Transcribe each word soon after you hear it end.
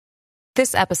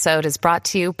This episode is brought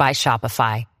to you by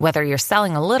Shopify. Whether you're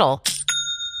selling a little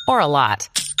or a lot,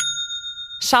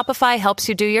 Shopify helps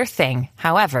you do your thing,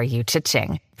 however you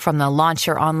cha-ching. From the launch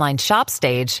your online shop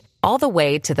stage, all the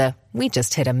way to the we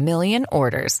just hit 1 million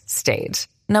orders stage.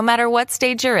 No matter what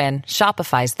stage you're in,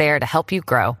 Shopify's there to help you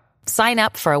grow. Sign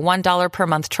up for a $1 per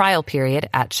month trial period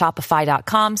at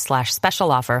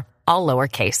shopify.com/special offer, all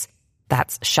lowercase.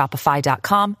 That's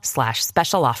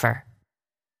shopify.com/special offer.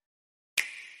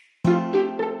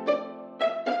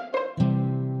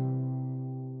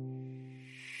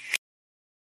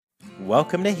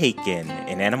 Welcome to Heiken,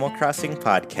 an Animal Crossing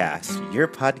podcast, your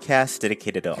podcast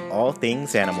dedicated to all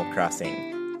things Animal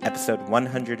Crossing. Episode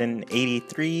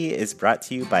 183 is brought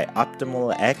to you by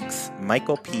Optimal X,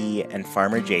 Michael P., and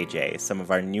Farmer JJ, some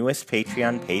of our newest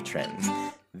Patreon patrons.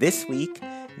 This week,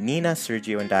 Nina,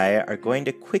 Sergio, and I are going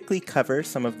to quickly cover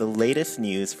some of the latest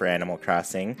news for Animal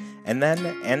Crossing, and then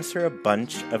answer a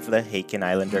bunch of the Heiken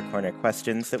Islander Corner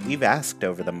questions that we've asked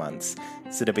over the months.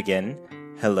 So to begin,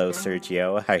 hello,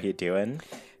 Sergio. How are you doing?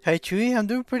 Hi, Chewy. I'm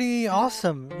doing pretty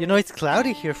awesome. You know, it's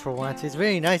cloudy here for once. It's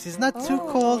very nice. It's not too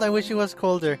cold. I wish it was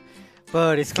colder,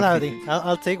 but it's cloudy.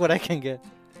 I'll take what I can get.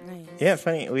 Nice. Yeah,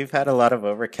 funny. We've had a lot of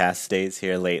overcast days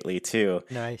here lately, too.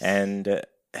 Nice. And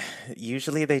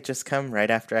usually they just come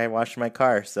right after I wash my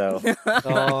car, so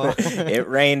Oh. it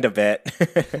rained a bit.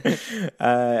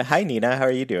 Hi, Nina. How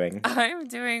are you doing? I'm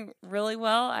doing really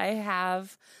well. I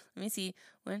have, let me see,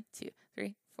 1, 2,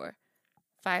 3, 4,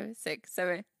 5, 6,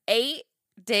 7, 8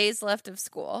 days left of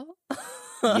school.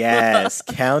 Yes,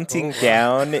 counting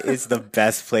down is the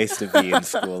best place to be in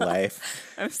school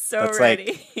life. I'm so That's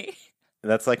ready.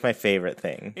 That's like my favorite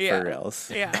thing, Yeah. for reals.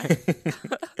 Yeah.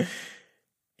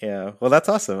 Yeah, well, that's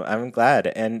awesome. I'm glad.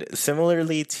 And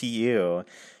similarly to you,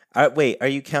 wait, are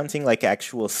you counting like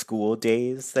actual school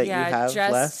days that you have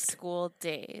just left? school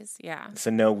days. Yeah. So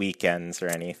no weekends or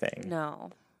anything? No.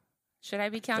 Should I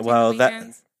be counting Well, the that-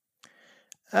 weekends?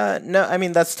 No, I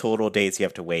mean, that's total days you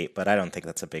have to wait, but I don't think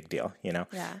that's a big deal, you know?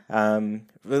 Yeah.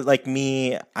 Like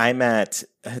me,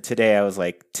 today I was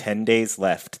like 10 days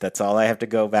left. That's all I have to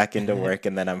go back into work,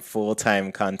 and then I'm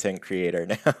full-time content creator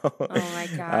now. Oh my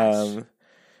gosh.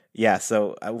 Yeah,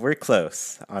 so we're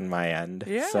close on my end.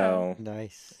 Yeah. So,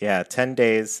 Nice. yeah, 10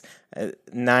 days,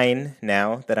 9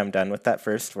 now that I'm done with that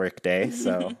first work day.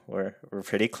 So we're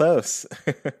pretty close.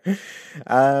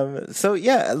 So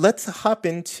yeah, let's hop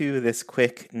into this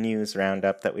quick news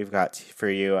roundup that we've got for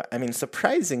you. I mean,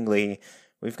 surprisingly,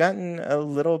 we've gotten a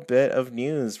little bit of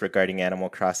news regarding Animal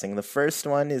Crossing. The first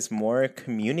one is more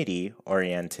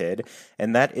community-oriented,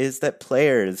 and that is that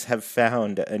players have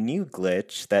found a new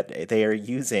glitch that they are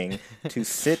using to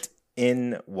sit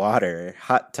in water,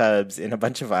 hot tubs, in a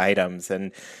bunch of items.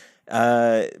 And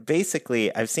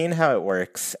basically, I've seen how it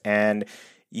works, and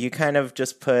you kind of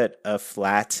just put a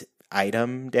flat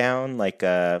item down, like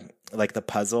the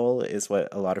puzzle is what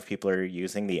a lot of people are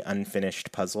using, the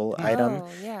unfinished puzzle item. Oh,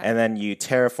 yeah. And then you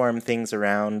terraform things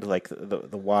around, like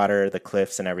the water, the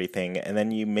cliffs, and everything. And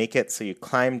then you make it so you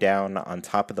climb down on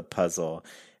top of the puzzle,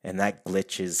 and that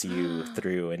glitches you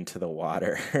through into the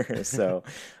water. So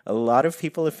a lot of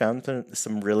people have found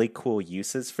some really cool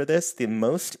uses for this. The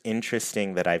most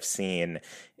interesting that I've seen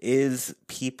is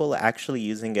people actually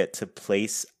using it to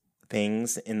place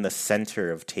things in the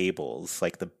center of tables,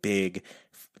 like the big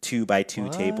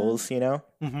 2x2 tables, you know?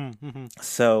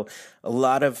 So a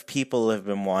lot of people have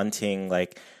been wanting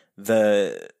like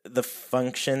the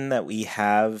function that we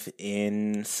have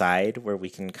inside where we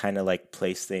can kind of like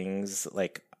place things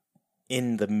like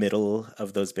in the middle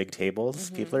of those big tables.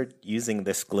 People are using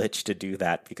this glitch to do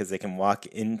that because they can walk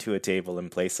into a table and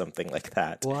place something like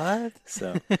that. What?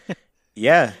 So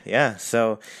yeah.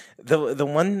 So the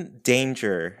one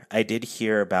danger I did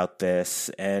hear about this,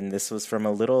 and this was from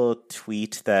a little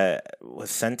tweet that was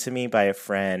sent to me by a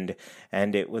friend,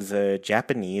 and it was a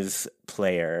Japanese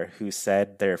player who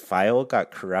said their file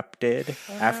got corrupted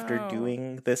after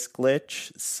doing this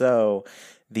glitch. So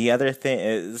the other thing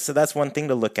is, so that's one thing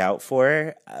to look out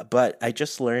for, but I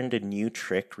just learned a new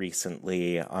trick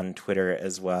recently on Twitter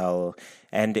as well,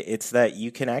 and it's that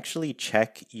you can actually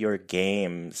check your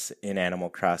games in Animal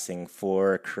Crossing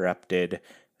for corrupted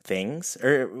things,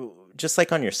 or just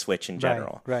like on your Switch in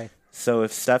general. Right. So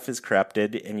if stuff is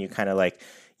corrupted and you kind of like,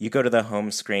 you go to the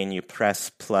home screen, you press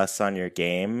plus on your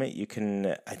game, you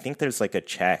can, I think there's like a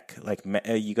check, like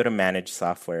you go to manage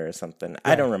software or something.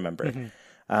 I don't remember.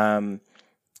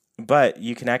 But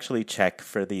you can actually check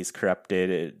for these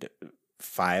corrupted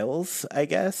files, I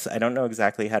guess. I don't know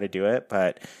exactly how to do it,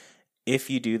 but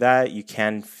if you do that, you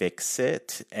can fix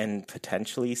it and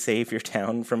potentially save your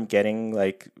town from getting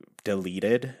like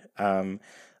deleted.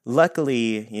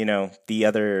 luckily, the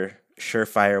other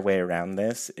surefire way around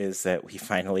this is that we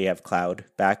finally have cloud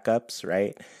backups,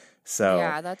 right? So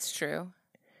Yeah, that's true.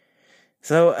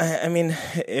 So, I mean,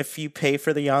 if you pay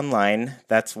for the online,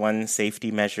 that's one safety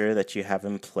measure that you have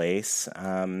in place.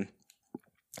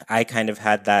 I kind of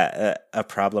had that a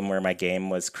problem where my game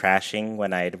was crashing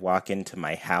when I'd walk into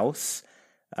my house.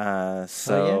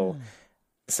 So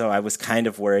I was kind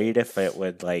of worried if it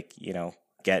would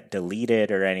get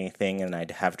deleted or anything, and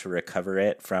I'd have to recover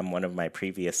it from one of my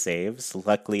previous saves.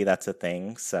 Luckily, that's a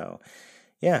thing. So,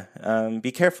 yeah,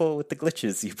 be careful with the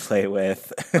glitches you play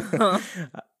with.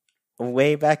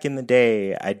 Way back in the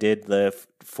day, I did the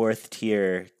 4th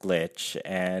tier glitch,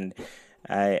 and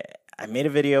I made a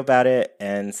video about it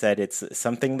and said it's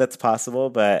something that's possible,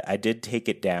 but I did take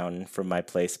it down from my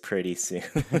place pretty soon.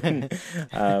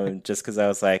 Just because I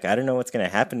was like, I don't know what's going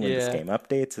to happen when this game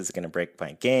updates. Is it going to break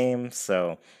my game?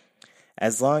 So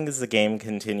as long as the game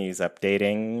continues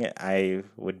updating, I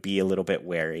would be a little bit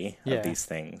wary of these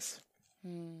things.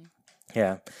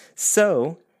 Yeah.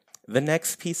 So the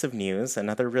next piece of news,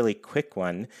 another really quick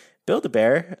one.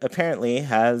 Build-A-Bear apparently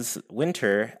has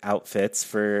winter outfits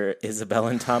for Isabelle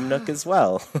and Tom Nook as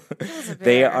well.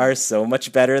 They are so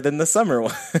much better than the summer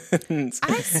ones.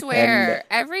 I swear,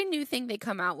 every new thing they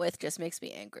come out with just makes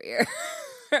me angrier.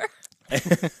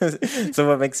 So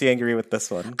what makes you angry with this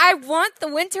one? I want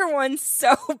the winter one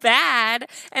so bad,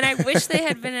 and I wish they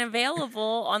had been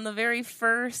available on the very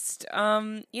first,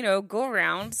 go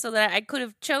around so that I could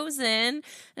have chosen.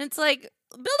 And it's like,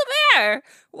 Build-A-Bear,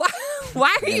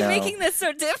 why are you making this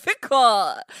so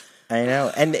difficult? I know,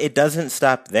 and it doesn't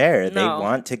stop there. No. They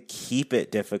want to keep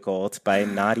it difficult by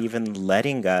not even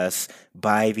letting us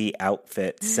buy the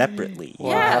outfit separately. Wow.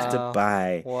 You have to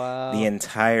buy the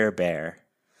entire bear.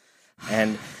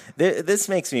 And this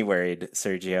makes me worried,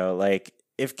 Sergio. Like,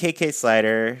 if KK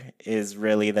Slider is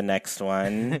really the next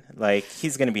one, like,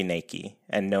 he's going to be naked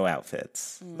and no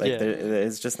outfits. Like,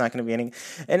 there's just not going to be any.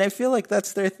 And I feel like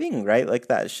that's their thing, right? Like,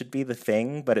 that should be the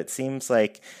thing. But it seems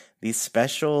like these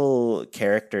special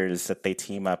characters that they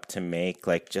team up to make,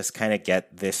 like, just kind of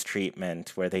get this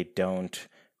treatment where they don't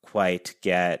quite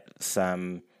get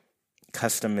some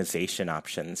customization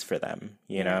options for them,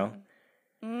 you know?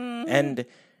 Mm-hmm. And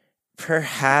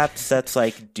perhaps that's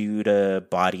like due to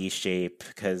body shape,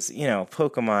 because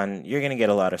Pokemon, you're gonna get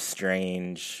a lot of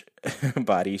strange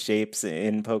body shapes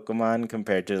in Pokemon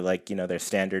compared to their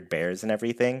standard bears and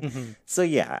everything. Mm-hmm. So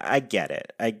yeah, I get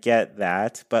it, I get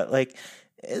that, but like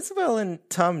Isabelle and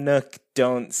Tom Nook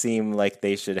don't seem like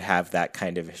they should have that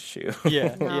kind of issue.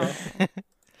 Yeah.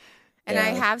 And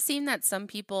I have seen that some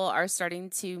people are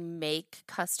starting to make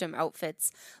custom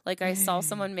outfits. Like, I saw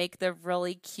someone make the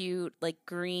really cute,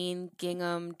 green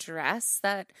gingham dress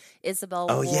that Isabelle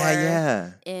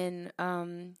wore in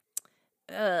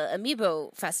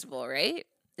Amiibo Festival, Right?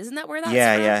 Isn't that where that's from?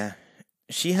 Yeah.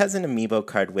 She has an Amiibo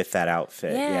card with that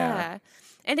outfit. Yeah.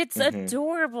 And it's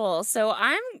adorable. So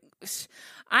I'm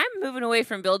moving away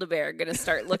from Build-A-Bear. Going to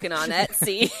start looking on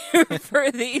Etsy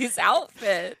for these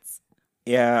outfits.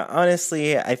 Yeah,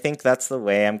 honestly, I think that's the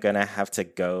way I'm going to have to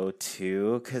go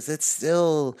too, because it's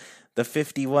still the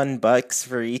 $51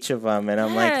 for each of them. And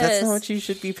I'm like, that's not what you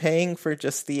should be paying for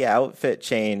just the outfit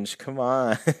change. Come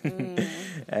on.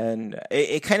 And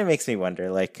it kind of makes me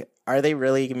wonder, like, are they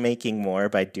really making more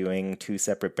by doing 2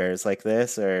 separate bears like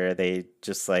this? Or are they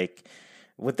just like,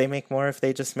 would they make more if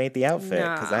they just made the outfit?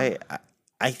 Because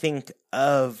I think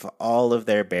of all of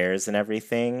their bears and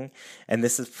everything, and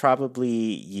this is probably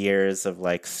years of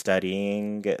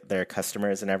studying their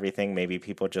customers and everything. Maybe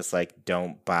people just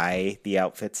don't buy the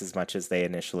outfits as much as they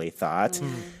initially thought.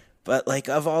 But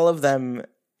of all of them,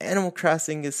 Animal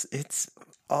Crossing it's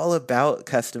all about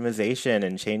customization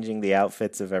and changing the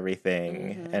outfits of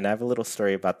everything. And I have a little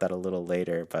story about that a little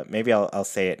later, but maybe I'll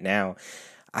say it now.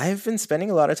 I've been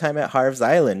spending a lot of time at Harv's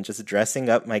Island just dressing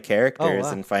up my characters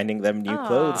and finding them new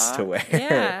clothes to wear.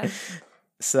 Yeah.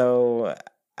 So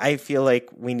I feel like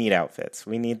we need outfits.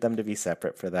 We need them to be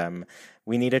separate for them.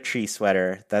 We need a tree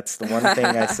sweater. That's the one thing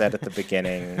I said at the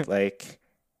beginning.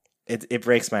 It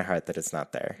breaks my heart that it's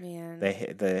not there.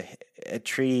 Man. A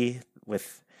tree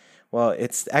with... Well,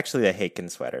 it's actually a Haken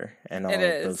sweater, and all of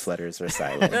those letters are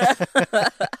silent.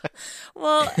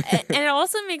 Well, and it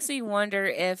also makes me wonder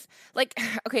if,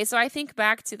 so I think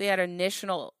back to that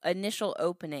initial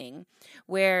opening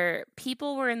where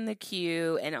people were in the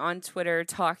queue and on Twitter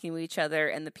talking to each other,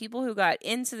 and the people who got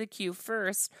into the queue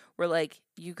first were like,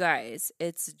 you guys,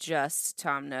 it's just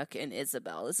Tom Nook and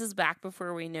Isabelle. This is back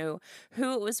before we knew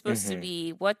who it was supposed to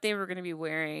be, what they were going to be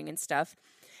wearing and stuff.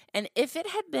 And if it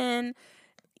had been...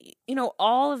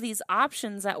 all of these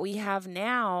options that we have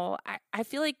now, I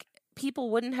feel like people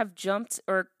wouldn't have jumped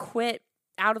or quit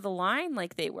out of the line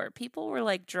like they were. People were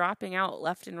like dropping out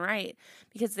left and right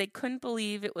because they couldn't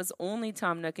believe it was only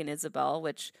Tom Nook and Isabel,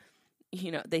 which,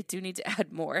 they do need to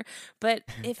add more. But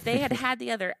if they had had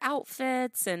the other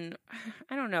outfits, and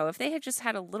I don't know, if they had just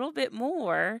had a little bit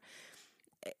more,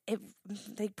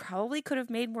 they probably could have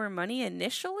made more money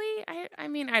initially. I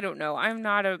mean, I don't know. I'm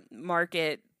not a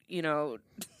market,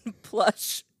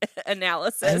 plush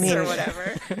analysis or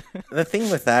whatever. The thing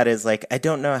with that is, like, I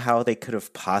don't know how they could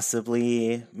have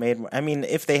possibly made more. I mean,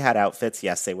 if they had outfits,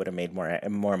 yes, they would have made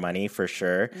more money for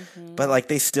sure. Mm-hmm. But like,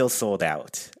 they still sold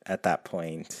out at that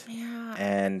point. Yeah.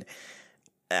 And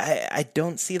I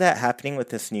don't see that happening with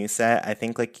this new set. I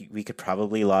think like we could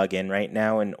probably log in right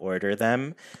now and order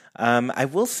them. I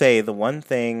will say the one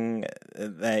thing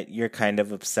that you're kind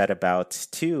of upset about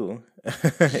too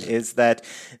is that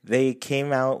they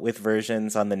came out with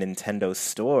versions on the Nintendo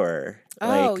Store,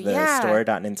 like the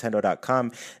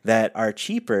store.nintendo.com, that are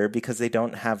cheaper because they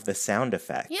don't have the sound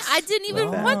effects. Yeah, I didn't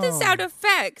even want the sound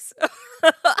effects.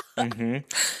 Mm-hmm.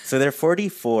 So they're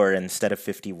 $44 instead of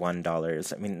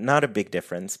 $51. I mean, not a big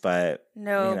difference, but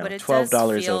but it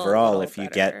 $12 overall if you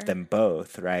get them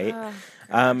both, right?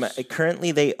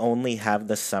 Currently, they only have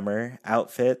the summer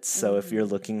outfits, so if you're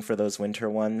looking for those winter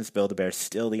ones, Build-A-Bear's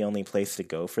still the only place to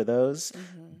go for those.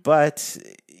 Mm-hmm. But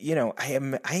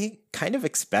I kind of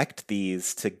expect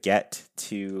these to get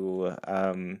to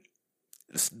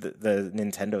the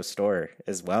Nintendo Store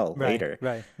as well later.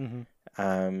 Right.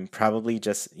 Mm-hmm. Probably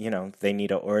just they need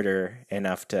to order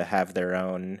enough to have their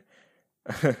own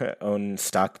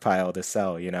stockpile to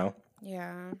sell.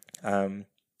 Yeah.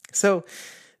 So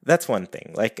that's one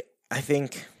thing. Like, I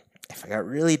think if I got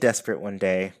really desperate one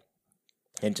day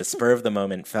and just spur of the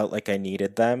moment felt like I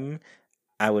needed them,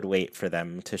 I would wait for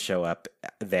them to show up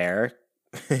there.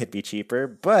 It'd be cheaper.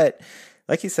 But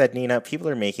like you said, Nina, people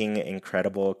are making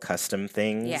incredible custom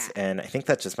things, and I think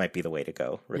that just might be the way to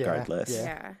go, regardless.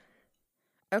 Yeah.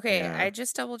 Okay, I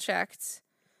just double checked.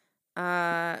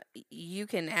 You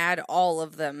can add all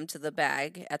of them to the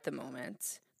bag at the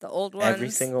moment. The old ones,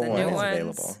 every single one is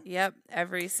available. Yep,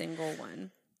 every single one.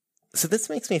 So this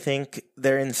makes me think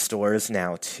they're in stores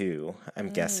now too, I'm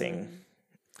guessing.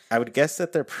 I would guess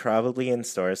that they're probably in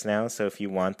stores now, so if you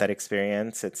want that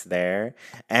experience, it's there.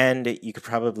 And you could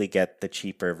probably get the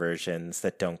cheaper versions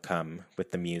that don't come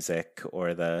with the music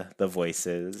or the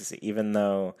voices, even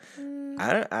though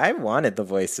I wanted the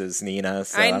voices, Nina,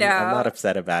 so I'm not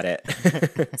upset about it.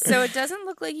 So it doesn't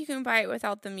look like you can buy it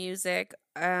without the music.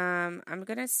 I'm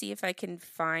going to see if I can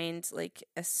find like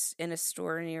in a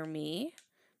store near me.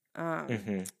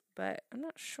 But I'm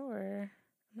not sure.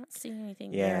 I'm not seeing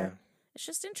anything there. It's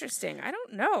just interesting. I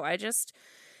don't know.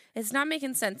 It's not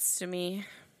making sense to me.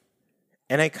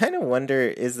 And I kind of wonder,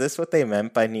 is this what they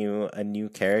meant by a new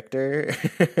character?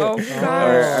 Oh, gosh.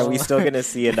 Or are we still going to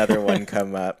see another one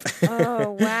come up?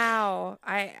 Oh, wow.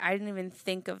 I didn't even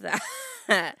think of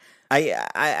that.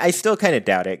 I still kind of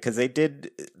doubt it, because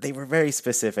they were very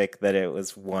specific that it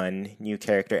was one new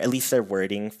character. At least their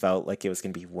wording felt like it was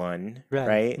going to be one,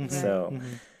 right? Mm-hmm. So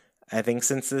I think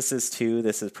since this is two,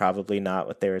 this is probably not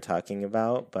what they were talking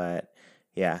about. But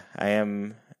yeah, I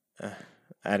am...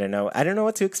 I don't know. I don't know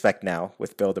what to expect now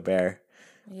with Build-A-Bear.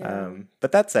 Yeah.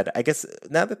 But that said, I guess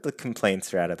now that the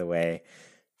complaints are out of the way,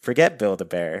 forget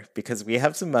Build-A-Bear, because we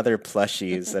have some other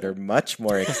plushies that are much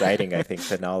more exciting, I think,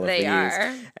 than all of these. They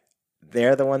are.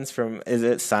 They're the ones from, is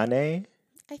it Sane?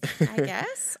 I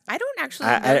guess. I don't actually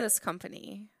know this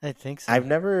company. I think so.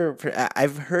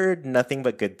 I've heard nothing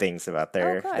but good things about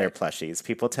their plushies.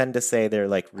 People tend to say they're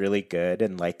like really good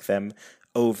and like them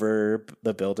over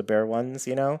the Build-A-Bear ones,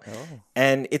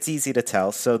 and it's easy to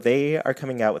tell. So they are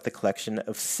coming out with a collection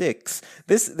of 6.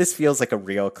 This feels like a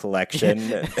real collection.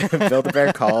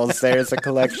 Build-A-Bear calls theirs a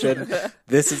collection.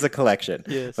 This is a collection.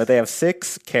 Yes. But they have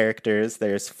 6 characters.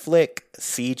 There's Flick,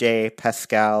 CJ,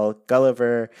 Pascal,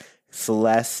 Gulliver,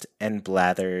 Celeste, and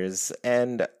Blathers.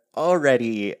 And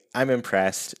already I'm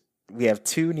impressed. We have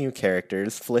 2 new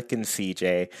characters, Flick and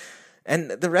CJ.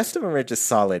 And the rest of them are just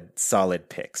solid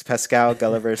picks. Pascal,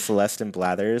 Gulliver, Celeste, and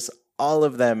Blathers, all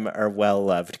of them are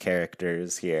well-loved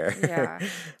characters here. Yeah.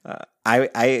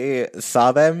 I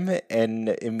saw them, and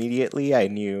immediately I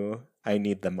knew I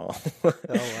need them all. Oh,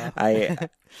 wow.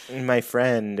 My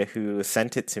friend who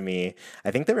sent it to me,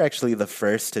 I think they were actually the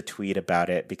first to tweet about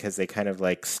it, because they kind of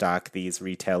like stock these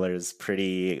retailers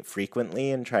pretty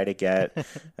frequently and try to get,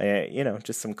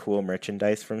 just some cool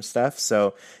merchandise from stuff.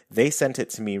 So they sent it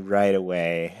to me right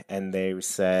away, and they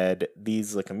said,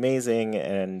 these look amazing,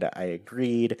 and I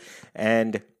agreed.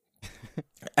 And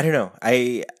I don't know.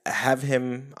 I have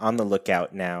him on the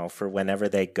lookout now for whenever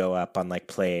they go up on like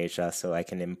PlayAsia, so I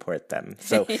can import them.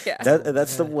 So Yeah.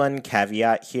 that's the one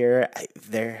caveat here.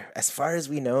 They're, as far as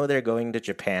we know, they're going to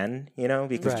Japan.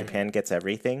 Because Right. Japan gets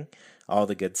everything, all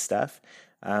the good stuff,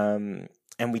 and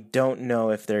we don't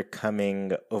know if they're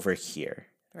coming over here.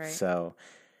 Right. So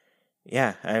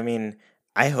yeah, I mean,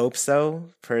 I hope so.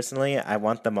 Personally, I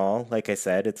want them all. Like I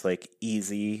said, it's like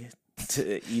easy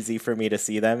for me to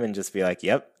see them and just be like,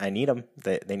 "Yep, I need them.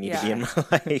 They need to be Yeah. in my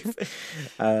life."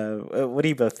 What do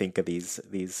you both think of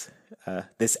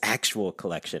this actual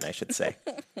collection? I should say.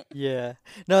 Yeah.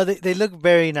 No, they look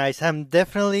very nice. I'm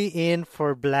definitely in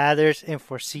for Blathers and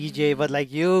for CJ, but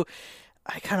like you,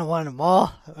 I kind of want them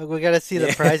all. We gotta see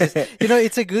the prices.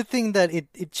 It's a good thing that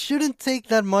it shouldn't take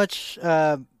that much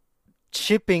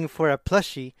shipping for a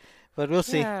plushie, but we'll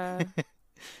see. Yeah.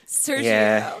 Sergio,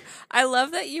 Yeah. I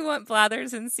love that you want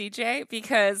Blathers and CJ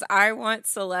because I want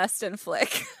Celeste and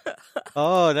Flick.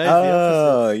 Oh, nice.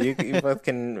 Oh, you both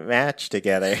can match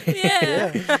together.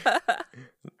 Yeah.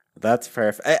 That's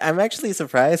perfect. I'm actually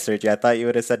surprised, Sergio. I thought you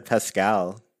would have said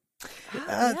Pascal.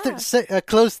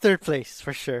 Close third place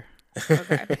for sure.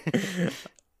 Okay.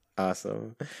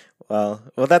 Awesome. Well,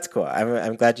 that's cool.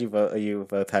 I'm glad you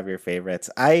both have your favorites.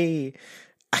 I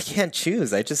can't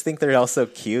choose. I just think they're all so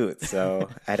cute, so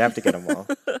I'd have to get them all.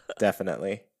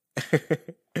 Definitely.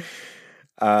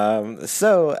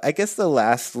 So I guess the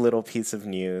last little piece of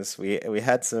news, we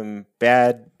had some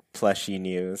bad plushie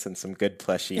news and some good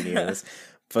plushie news,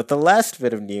 but the last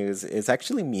bit of news is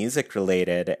actually music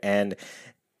related. And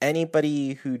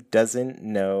anybody who doesn't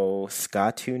know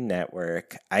Ska-Tune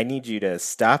Network, I need you to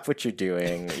stop what you're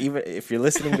doing. Even if you're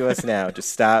listening to us now, just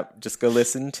stop. Just go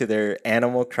listen to their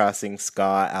Animal Crossing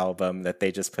Ska album that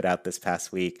they just put out this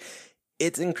past week.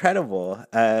 It's incredible.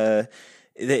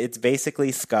 It's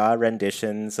basically ska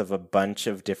renditions of a bunch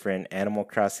of different Animal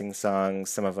Crossing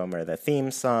songs. Some of them are the theme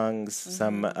songs.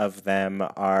 Some of them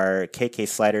are KK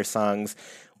Slider songs.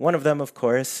 One of them, of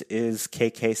course, is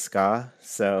KK Ska.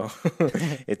 So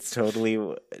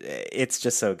it's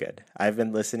just so good. I've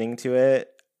been listening to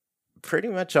it pretty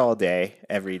much all day,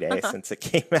 every day since it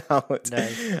came out.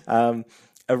 Nice.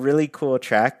 A really cool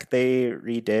track they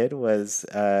redid was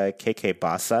KK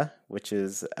Bassa, which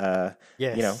is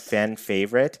Yes. fan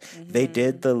favorite. They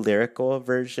did the lyrical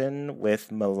version with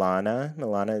Milana.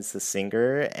 Milana is the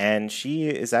singer, and she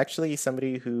is actually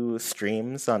somebody who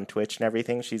streams on Twitch and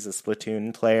everything. She's a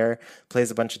Splatoon player, plays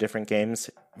a bunch of different games.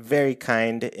 Very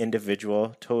kind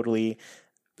individual.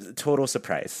 Total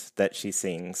surprise that she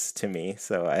sings to me.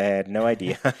 So I had no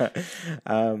idea.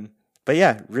 But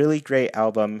yeah, really great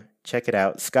album. Check it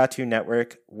out. Ska-Tune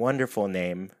Network, wonderful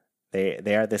name.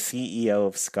 They are the CEO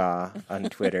of Ska on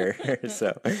Twitter.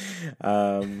 So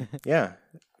yeah,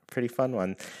 pretty fun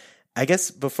one. I guess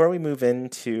before we move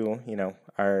into,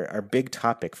 our big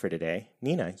topic for today,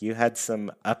 Nina, you had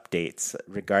some updates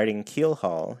regarding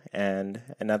Keelhaul and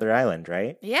another island,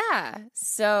 right? Yeah.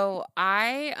 So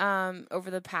I, over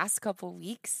the past couple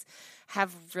weeks,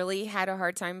 have really had a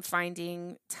hard time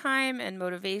finding time and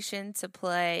motivation to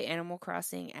play Animal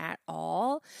Crossing at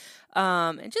all.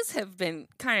 And just have been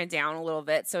kind of down a little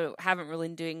bit, so haven't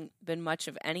really been much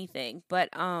of anything. But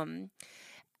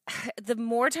the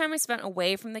more time I spent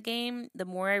away from the game, the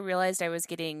more I realized I was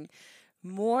getting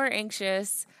more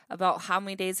anxious about how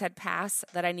many days had passed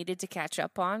that I needed to catch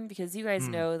up on, because you guys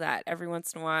know that every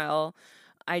once in a while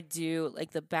I do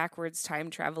like the backwards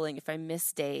time traveling. If I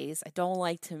miss days, I don't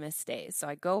like to miss days. So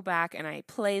I go back and I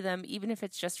play them, even if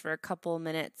it's just for a couple of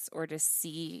minutes or to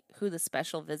see who the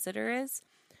special visitor is.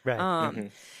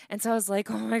 Right. And so I was like,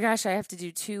 oh my gosh, I have to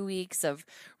do 2 weeks of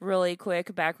really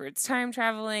quick backwards time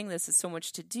traveling. This is so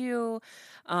much to do.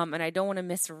 And I don't want to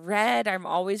miss Red. I'm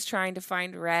always trying to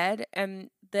find Red. And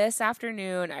this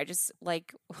afternoon, I just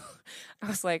like, I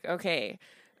was like, okay,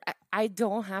 I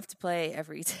don't have to play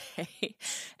every day.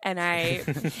 And I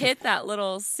hit that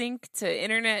little sync to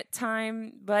internet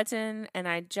time button, and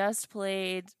I just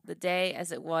played the day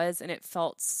as it was, and it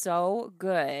felt so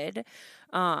good.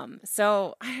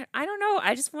 So I don't know.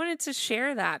 I just wanted to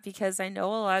share that because I know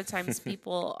a lot of times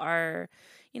people are,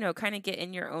 kind of get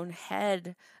in your own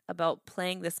head about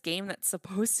playing this game that's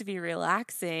supposed to be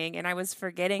relaxing, and I was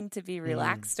forgetting to be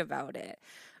relaxed about it.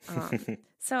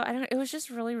 So it was just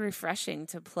really refreshing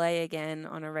to play again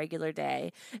on a regular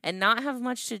day and not have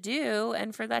much to do,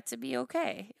 and for that to be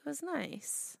okay. It was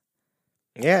nice.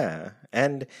 Yeah,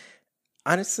 and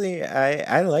honestly,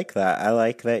 I like that. I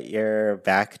like that you're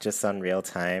back just on real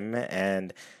time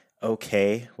and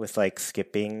okay with like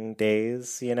skipping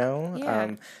days,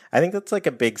 Yeah. I think that's like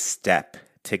a big step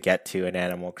to get to in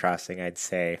Animal Crossing, I'd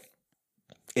say.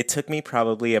 it took me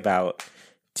probably about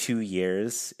 2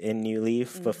 years in New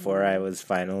Leaf before I was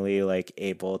finally like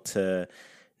able to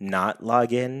not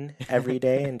log in every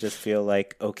day and just feel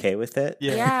like okay with it.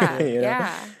 Yeah, You know?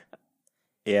 yeah.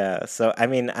 Yeah. So I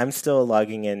mean, I'm still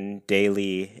logging in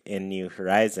daily in New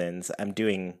Horizons. I'm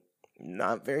doing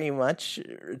not very much,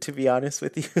 to be honest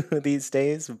with you, these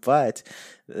days. But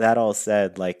that all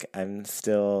said, like I'm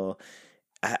still,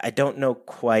 I don't know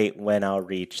quite when I'll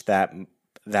reach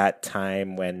that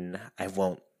time when I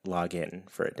won't log in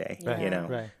for a day. Yeah. You know,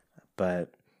 Right.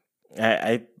 but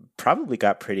I probably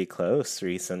got pretty close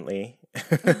recently.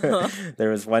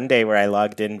 There was one day where I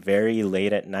logged in very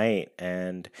late at night,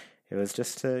 and it was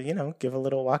just to, give a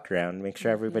little walk around, make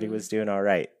sure everybody was doing all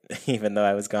right, even though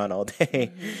I was gone all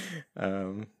day.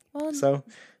 Well, So,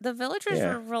 the villagers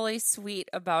yeah. were really sweet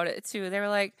about it too. They were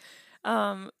like,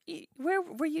 where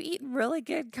were you eating really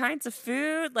good kinds of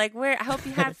food? Like, where, I hope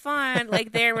you had fun.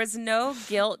 Like, there was no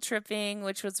guilt tripping,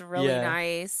 which was really Yeah.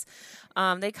 nice.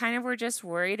 They kind of were just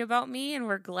worried about me and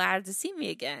were glad to see me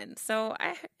again. So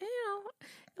it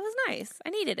was nice. I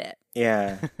needed it.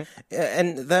 Yeah. Yeah,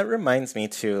 and that reminds me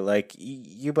too, like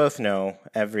you both know,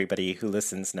 everybody who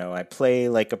listens know, I play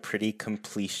like a pretty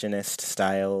completionist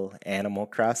style Animal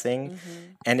Crossing.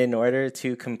 And in order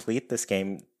to complete this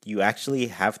game, you actually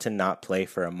have to not play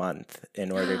for a month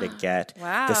in order to get the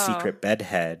Wow. secret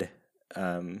bedhead.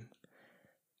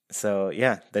 So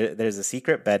yeah, there's a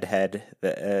secret bedhead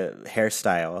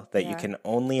hairstyle that you Yeah. can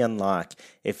only unlock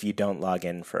if you don't log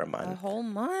in for a A month. whole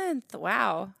month.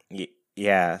 Wow.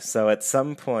 Yeah, so at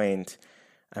some point,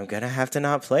 I'm gonna have to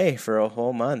not play for a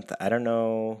whole month. I don't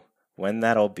know when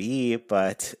that'll be,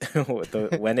 but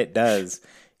when it does,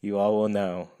 you all will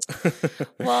know.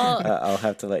 Well- I'll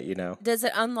have to let you know. Does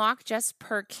it unlock just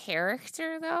per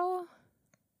character though?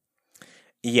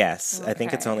 Yes, I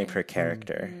think it's only Okay. per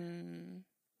character. Mm.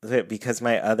 Because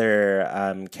my other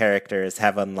characters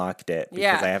have unlocked it because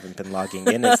Yeah. I haven't been logging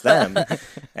in as them.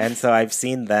 And so I've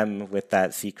seen them with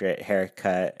that secret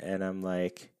haircut, and I'm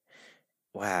like,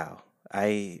 wow,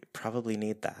 I probably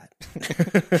need that.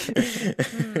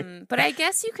 But I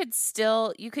guess you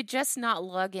could just not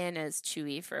log in as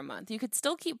Chewy for a month. You could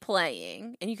still keep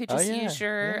playing, and you could Oh, just yeah, use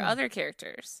your yeah. other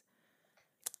characters.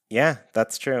 Yeah,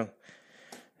 that's true.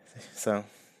 So,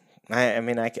 I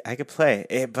mean, I could play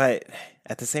it, but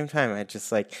at the same time,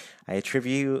 I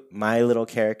attribute my little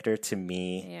character to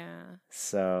me, Yeah.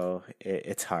 so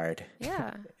it's hard.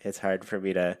 Yeah. It's hard for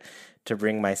me to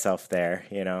bring myself there,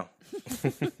 Yeah.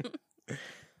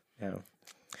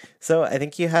 So I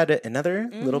think you had another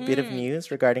little bit of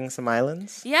news regarding some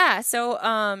islands. Yeah, so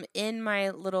in my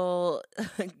little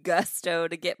gusto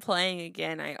to get playing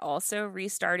again, I also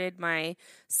restarted my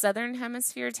Southern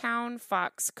Hemisphere town,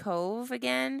 Fox Cove,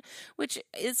 again, which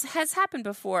has happened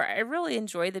before. I really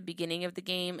enjoy the beginning of the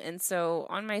game, and so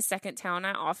on my second town,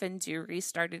 I often do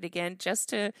restart it again just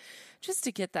to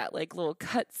get that like little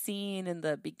cut scene in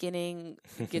the beginning,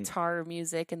 guitar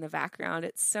music in the background.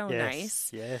 It's so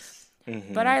nice. Yes.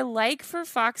 But I like for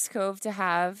Fox Cove to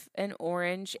have an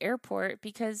orange airport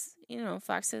because,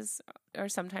 foxes are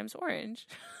sometimes orange.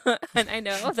 And I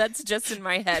know that's just in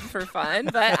my head for fun,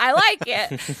 but I like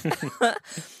it.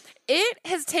 It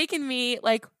has taken me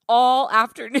like all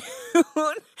afternoon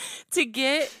to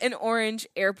get an orange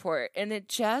airport, and it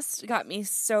just got me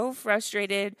so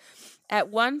frustrated. At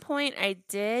one point, I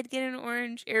did get an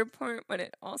orange airport, but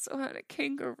it also had a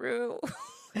kangaroo.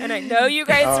 And I know you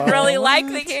guys really like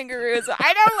the kangaroos.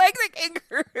 I don't like the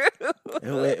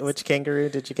kangaroos. Which kangaroo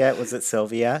did you get? Was it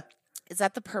Sylvia? Is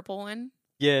that the purple one?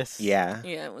 Yes. Yeah.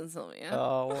 Yeah, it was Sylvia.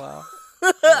 Oh wow.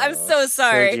 I'm so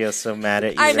sorry. Sergio's so mad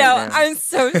at you. I know. Right now. I'm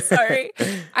so sorry.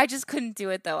 I just couldn't do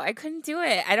it though. I couldn't do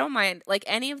it. I don't mind like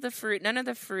any of the fruit. None of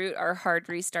the fruit are hard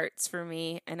restarts for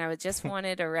me. And I just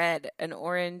wanted an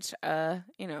orange, an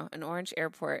orange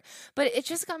airport. But it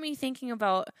just got me thinking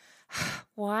about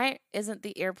why isn't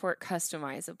the airport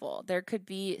customizable? There could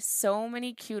be so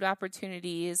many cute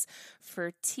opportunities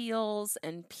for teals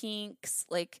and pinks.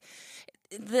 Like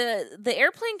the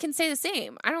airplane can stay the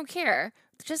same. I don't care.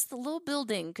 Just the little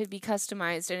building could be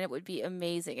customized and it would be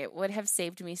amazing. It would have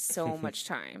saved me so much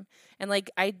time. And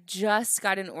like I just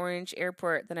got an orange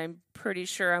airport that I'm pretty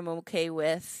sure I'm okay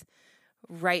with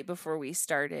right before we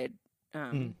started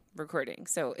recording.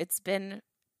 So it's been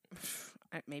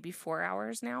maybe 4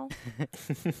 hours now.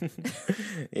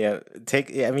 Yeah,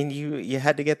 you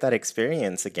had to get that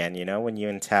experience again, when you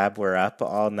and Tab were up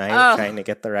all night trying to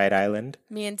get the right island.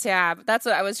 Me and Tab. That's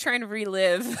what I was trying to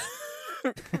relive.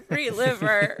 relive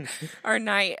our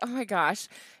night. Oh my gosh.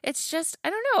 It's just, I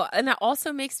don't know. And it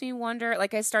also makes me wonder,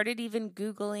 like I started even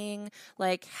Googling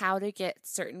like how to get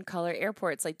certain color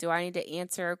airports. Like, do I need to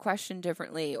answer a question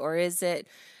differently? Or is it,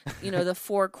 the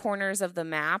four corners of the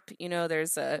map?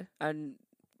 There's a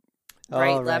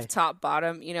right, left, top,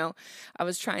 bottom. I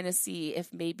was trying to see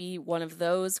if maybe one of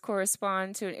those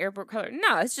correspond to an airport color.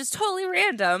 No, it's just totally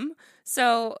random.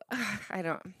 So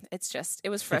it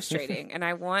was frustrating. And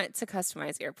I want to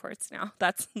customize airports now.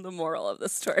 That's the moral of the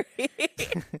story.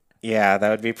 Yeah, that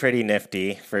would be pretty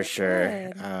nifty for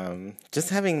sure. Just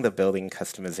having the building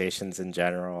customizations in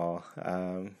general.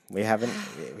 We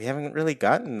haven't really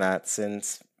gotten that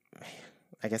since,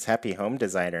 I guess, Happy Home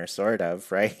Designer, sort of,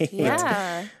 right?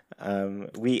 Yeah.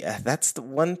 That's the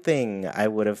one thing I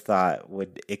would have thought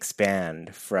would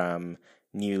expand from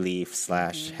New Leaf /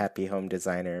 Happy Home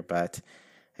Designer, but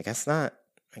I guess not.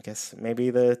 I guess maybe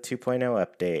the 2.0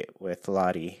 update with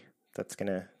Lottie. That's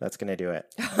gonna do it.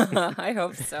 I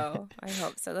hope so.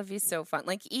 That'd be so fun.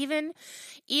 Like even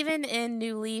in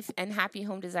New Leaf and Happy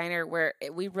Home Designer, where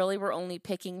we really were only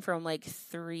picking from like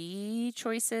 4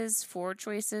 choices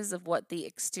of what the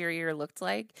exterior looked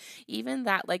like. Even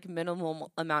that like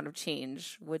minimal amount of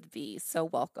change would be so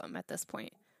welcome at this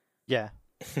point. Yeah.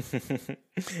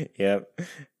 Yep.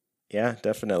 Yeah,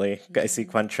 definitely. I see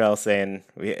Quantrell saying,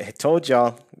 I told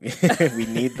y'all we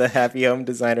need the Happy Home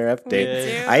Designer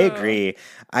update. I agree.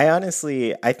 I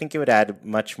think it would add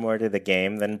much more to the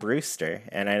game than Brewster.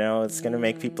 And I know it's going to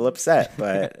make people upset,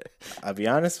 but I'll be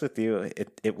honest with you,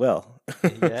 it will.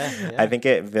 Yeah. I think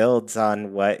it builds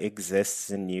on what exists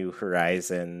in New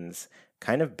Horizons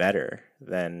kind of better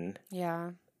than...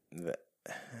 Yeah.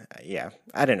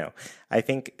 I don't know. I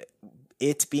think...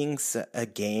 it being a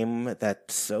game that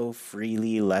so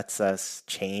freely lets us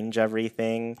change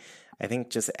everything, I think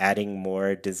just adding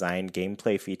more design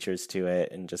gameplay features to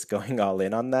it and just going all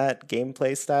in on that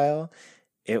gameplay style,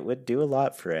 it would do a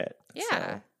lot for it. Yeah.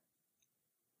 So,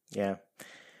 yeah.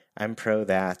 I'm pro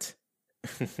that.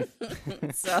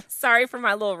 So sorry for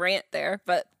my little rant there,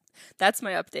 but that's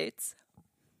my updates.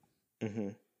 Mm-hmm.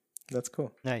 That's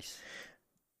cool. Nice.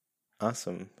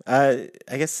 Awesome. I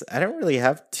guess I don't really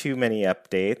have too many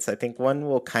updates. I think one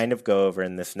we'll kind of go over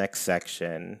in this next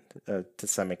section to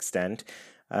some extent.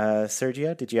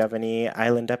 Sergio, did you have any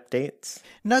island updates?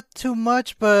 Not too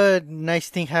much, but nice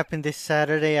thing happened this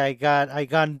Saturday. I got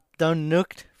done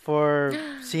nuked for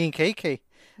seeing KK.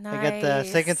 Nice. I got the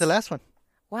second to last one.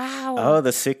 Wow. Oh,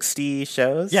 the 60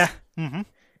 shows? Yeah. Mm-hmm.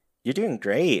 You're doing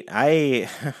great. I'm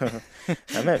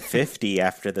at 50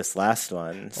 after this last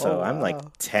one, so I'm like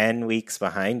 10 weeks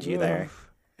behind you there.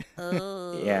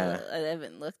 Oh, yeah. I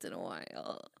haven't looked in a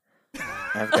while.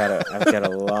 I've got a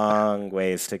long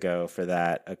ways to go for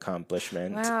that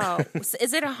accomplishment. Wow.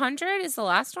 Is it 100? Is the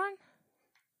last one?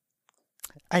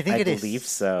 I think it is. I believe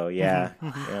so. Yeah.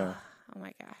 Mm-hmm. Yeah. Oh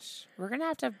my gosh. We're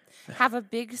going to have a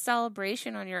big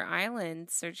celebration on your island,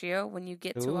 Sergio, when you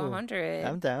get to 100.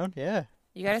 I'm down. Yeah.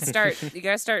 You got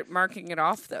to start marking it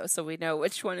off though, so we know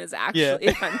which one is actually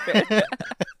 100.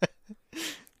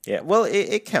 Yeah, well,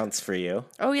 it counts for you.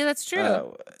 Oh yeah, that's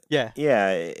true. Yeah,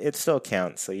 it still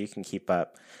counts, so you can keep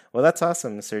up. Well, that's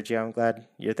awesome, Sergio. I'm glad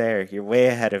you're there. You're way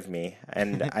ahead of me,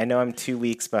 and I know I'm 2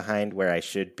 weeks behind where I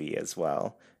should be as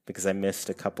well because I missed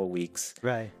a couple weeks.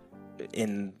 Right.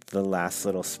 In the last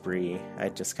little spree, I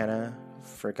just kind of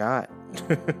forgot.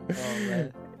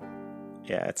 Right.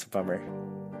 Yeah, it's a bummer.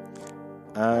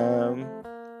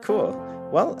 Cool.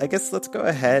 Well, I guess let's go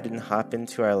ahead and hop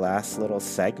into our last little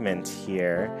segment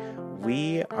here.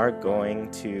 We are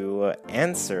going to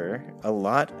answer a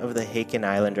lot of the Haken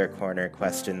Islander Corner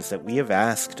questions that we have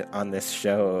asked on this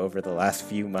show over the last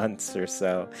few months or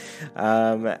so.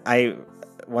 I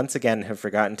once again have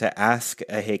forgotten to ask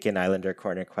a Haken Islander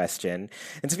Corner question.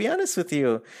 And to be honest with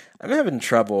you, I'm having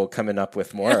trouble coming up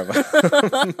with more of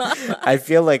them. I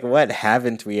feel like, what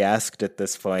haven't we asked at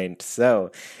this point?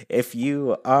 So if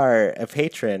you are a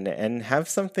patron and have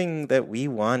something that we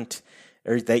want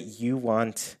or that you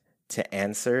want to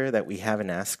answer that we haven't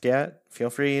asked yet, feel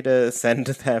free to send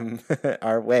them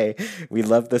our way. We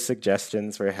love the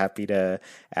suggestions. We're happy to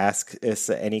ask us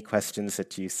any questions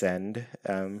that you send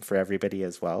for everybody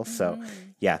as well. So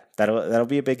yeah, that'll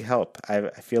be a big help. I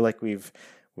feel like we're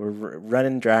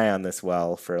running dry on this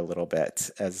well for a little bit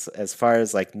as far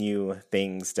as like new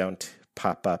things don't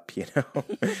pop up, you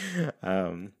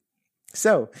know.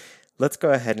 So let's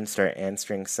go ahead and start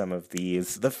answering some of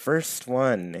these. The first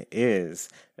one is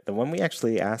the one we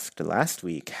actually asked last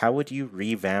week. How would you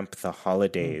revamp the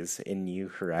holidays in New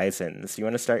Horizons? You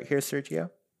want to start here,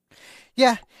 Sergio?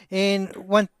 Yeah, and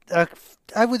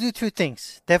I would do two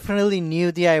things. Definitely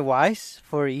new DIYs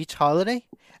for each holiday,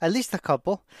 at least a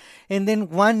couple, and then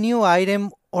one new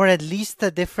item or at least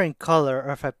a different color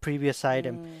of a previous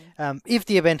item. Mm. If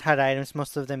the event had items,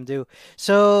 most of them do.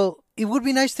 So it would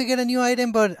be nice to get a new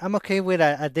item, but I'm okay with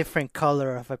a different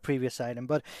color of a previous item.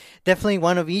 But definitely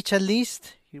one of each at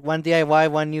least. One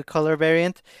DIY, one new color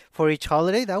variant for each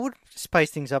holiday. That would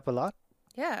spice things up a lot.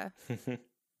 Yeah.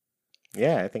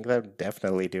 Yeah, I think that would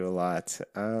definitely do a lot.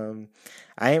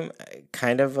 I'm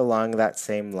kind of along that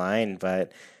same line,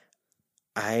 but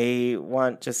I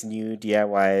want just new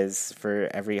DIYs for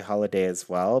every holiday as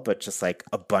well, but just like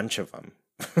a bunch of them.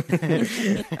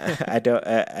 I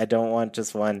don't want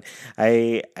just one.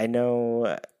 I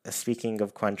know. Speaking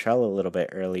of Quantrell a little bit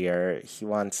earlier, he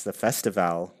wants the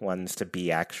festival ones to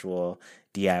be actual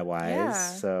DIYs. Yeah.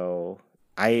 So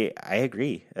I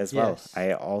agree as well. Yes.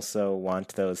 I also want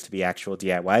those to be actual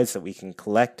DIYs that we can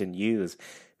collect and use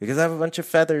because I have a bunch of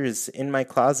feathers in my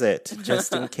closet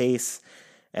just in case.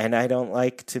 And I don't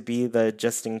like to be the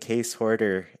just in case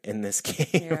hoarder in this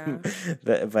game,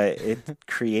 but it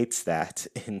creates that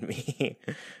in me.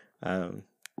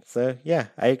 So yeah,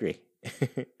 I agree.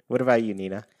 What about you,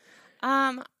 Nina?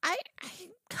 I'm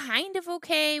kind of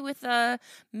okay with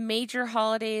major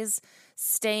holidays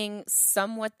staying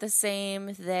somewhat the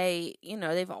same.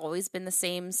 They've always been the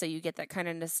same, so you get that kind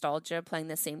of nostalgia playing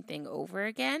the same thing over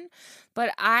again.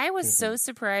 But I was so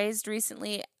surprised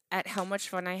recently at how much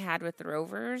fun I had with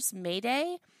Rovers May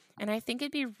Day. And I think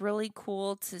it'd be really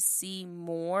cool to see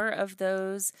more of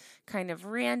those kind of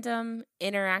random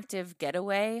interactive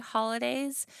getaway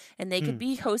holidays. And they could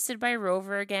be hosted by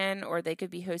Rover again, or they could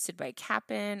be hosted by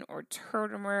Cap'n or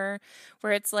Turtimer,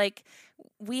 where it's like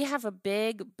we have a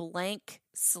big blank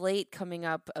slate coming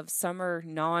up of summer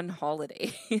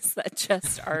non-holidays that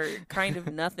just are kind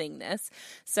of nothingness.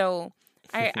 So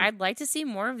I'd like to see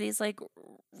more of these like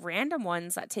random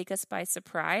ones that take us by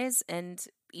surprise and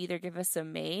either give us a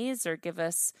maze or give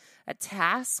us a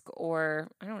task or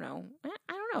I don't know,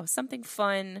 something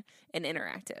fun and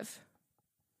interactive.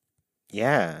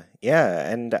 Yeah,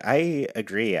 and I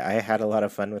agree. I had a lot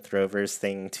of fun with Rover's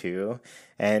thing too,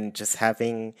 and just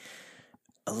having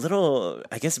a little,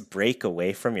 I guess, break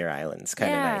away from your island's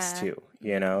kind of nice too.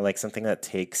 You know, like something that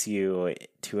takes you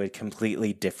to a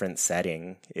completely different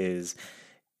setting is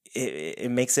it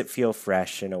makes it feel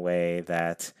fresh in a way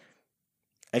that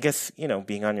I guess,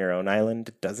 being on your own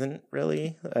island doesn't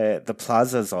really. The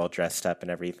plaza's all dressed up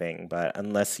and everything, but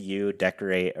unless you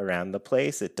decorate around the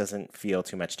place, it doesn't feel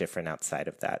too much different outside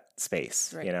of that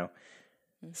space, Right.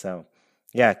 So,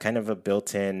 yeah, kind of a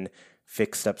built-in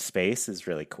fixed up space is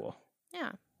really cool.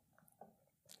 Yeah.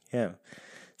 Yeah.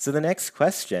 So the next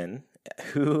question,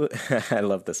 I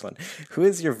love this one. Who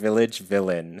is your village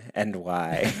villain and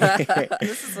why?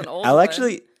 This is an old I'll one.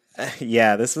 actually,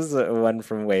 yeah, this was one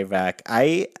from way back.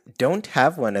 I don't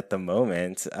have one at the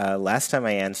moment. Last time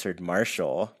I answered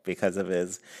Marshall because of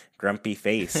his grumpy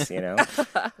face, the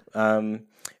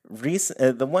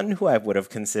one who I would have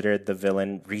considered the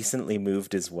villain recently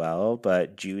moved as well,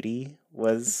 but Judy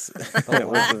was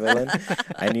was the villain.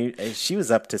 I knew she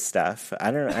was up to stuff.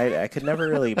 I could never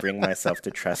really bring myself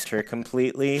to trust her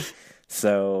completely.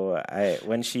 So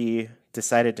when she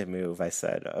decided to move, I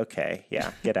said, "Okay,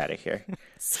 yeah, get out of here."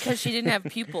 Because she didn't have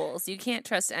pupils. You can't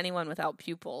trust anyone without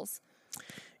pupils.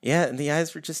 Yeah, and the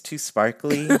eyes were just too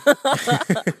sparkly.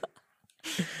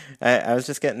 I was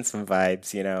just getting some vibes,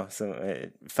 so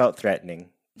it felt threatening.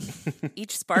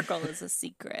 Each sparkle is a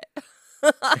secret.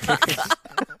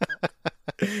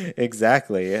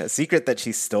 Exactly, a secret that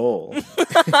she stole.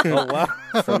 Oh, wow.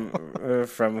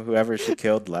 from whoever she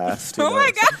killed last. Who Oh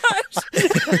my knows?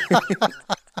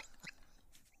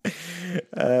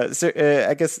 gosh! So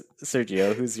I guess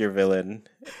Sergio, who's your villain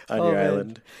on your man.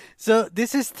 island? So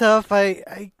this is tough.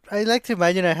 I like to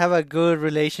imagine I have a good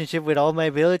relationship with all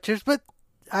my villagers, but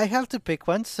I have to pick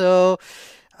one. So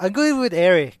I'm going with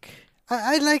Eric.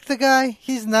 I like the guy.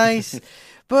 He's nice.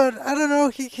 But I don't know,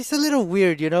 he's a little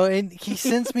weird, and he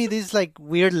sends me these like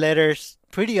weird letters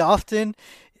pretty often.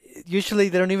 Usually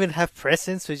they don't even have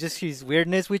presents, so it's just his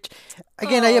weirdness, which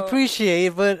again I Oh.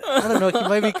 appreciate, but I don't know, he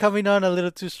might be coming on a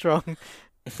little too strong.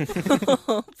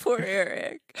 Poor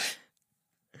Eric.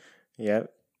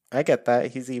 Yep, I get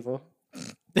that. He's evil.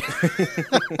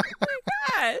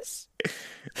 Gosh.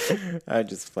 I'm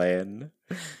just playing.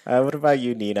 What about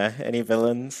you, Nina? Any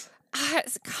villains?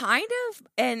 It's kind of,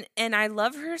 and I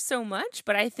love her so much,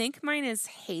 but I think mine is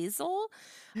Hazel.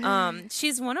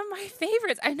 She's one of my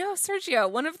favorites. I know, Sergio,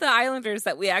 one of the Islanders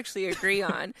that we actually agree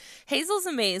on. Hazel's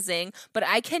amazing, but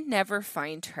I can never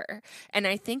find her. And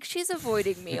I think she's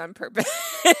avoiding me on purpose.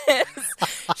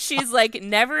 She's like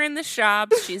never in the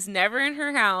shops. She's never in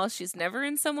her house. She's never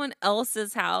in someone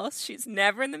else's house. She's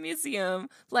never in the museum.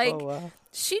 Like, Oh, wow.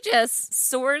 she just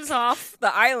soars off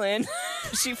the island.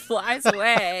 She flies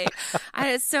away.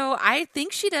 So I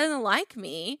think she doesn't like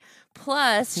me.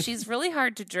 Plus, she's really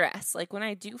hard to dress. Like, when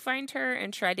I do find her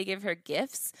and try to give her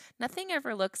gifts, nothing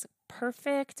ever looks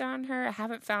perfect on her. I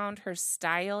haven't found her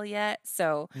style yet.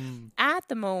 So at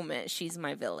the moment, she's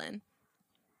my villain.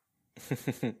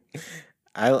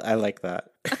 I like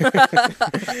that.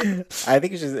 I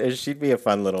think she'd be a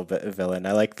fun little villain.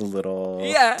 I like the little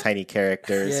tiny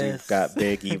characters who've got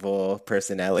big evil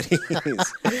personalities.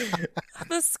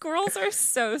 The squirrels are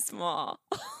so small.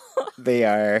 They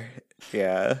are,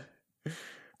 yeah.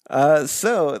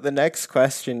 So the next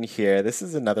question here, this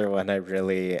is another one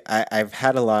I've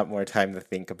had a lot more time to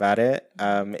think about it.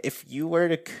 If you were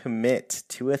to commit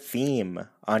to a theme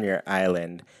on your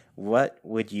island, what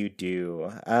would you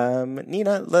do?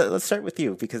 Nina, let's start with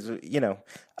you because,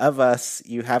 of us,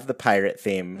 you have the pirate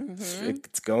theme.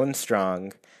 It's going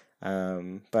strong.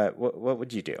 But what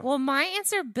would you do? Well, my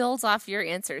answer builds off your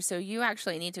answer, so you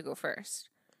actually need to go first.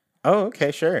 Oh,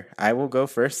 okay, sure. I will go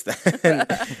first then.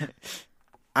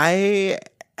 I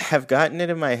have gotten it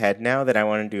in my head now that I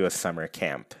want to do a summer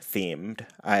camp themed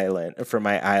island for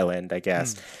my island, I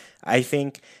guess. I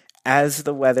think as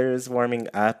the weather is warming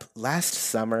up, last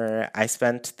summer I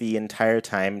spent the entire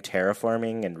time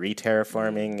terraforming and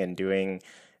re-terraforming and doing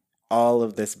all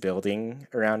of this building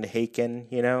around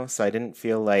Haken, so I didn't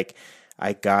feel like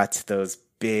I got those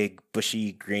big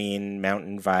bushy green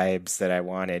mountain vibes that I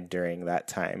wanted during that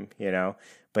time,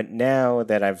 But now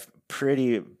that I've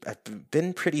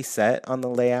been pretty set on the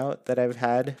layout that I've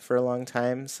had for a long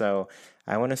time, so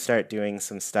I want to start doing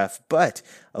some stuff. But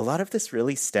a lot of this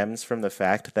really stems from the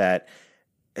fact that,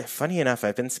 funny enough,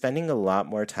 I've been spending a lot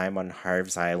more time on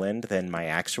Harv's Island than my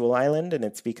actual island, and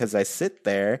it's because I sit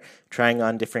there trying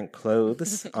on different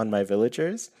clothes on my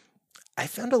villagers. I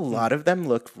found a lot of them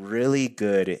look really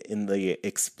good in the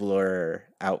Explorer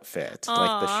outfit,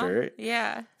 like the shirt.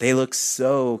 Yeah. They look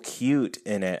so cute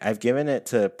in it. I've given it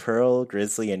to Pearl,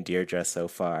 Grizzly, and Deirdre so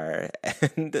far,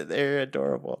 and they're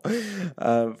adorable.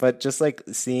 But just like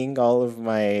seeing all of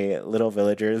my little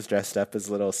villagers dressed up as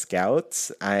little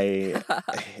scouts,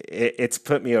 it's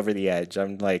put me over the edge.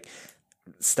 I'm like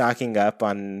stocking up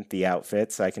on the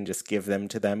outfits so I can just give them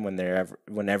to them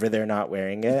whenever they're not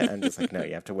wearing it. I'm just like, no,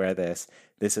 you have to wear this.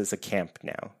 This is a camp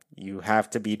now. You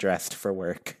have to be dressed for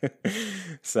work.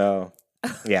 So,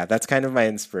 yeah, that's kind of my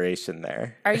inspiration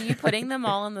there. Are you putting them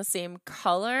all in the same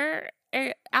color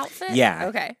outfit? Yeah.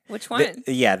 Okay. Which one?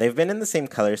 They've been in the same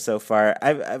color so far.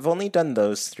 I've only done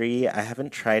those 3. I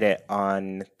haven't tried it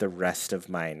on the rest of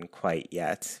mine quite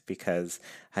yet because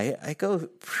I go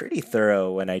pretty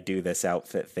thorough when I do this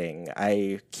outfit thing.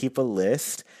 I keep a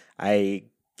list. I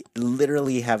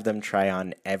literally have them try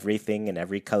on everything in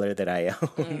every color that I own.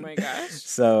 Oh my gosh.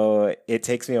 So it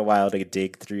takes me a while to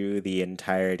dig through the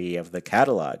entirety of the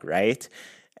catalog, right?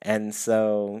 And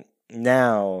so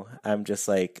now I'm just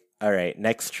like, all right,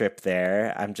 next trip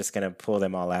there, I'm just going to pull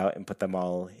them all out and put them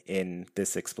all in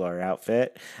this Explorer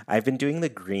outfit. I've been doing the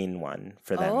green one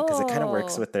for them because it kind of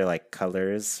works with their like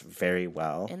colors very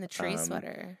well. And the tree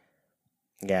sweater.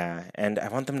 Yeah, and I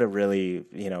want them to really,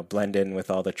 blend in with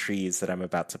all the trees that I'm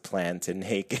about to plant in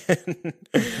Haken.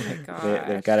 Oh my gosh.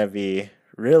 They've got to be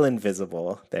real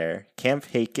invisible there. Camp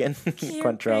Haken,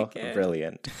 Quantrell,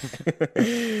 brilliant.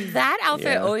 That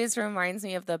outfit always reminds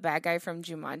me of the bad guy from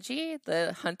Jumanji,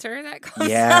 the hunter that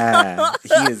comes out.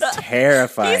 He is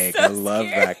terrifying. He's so I love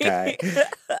scary. that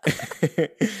guy.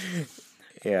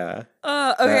 Yeah.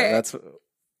 Okay. That's.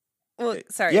 Well,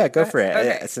 sorry. Yeah, go for it.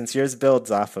 Okay. Since yours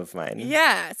builds off of mine.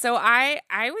 Yeah, so I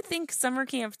would think summer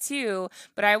camp too,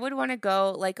 but I would want to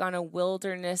go like on a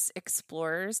wilderness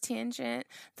explorers tangent.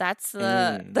 That's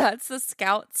the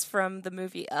scouts from the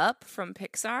movie Up from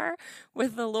Pixar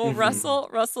with the little Russell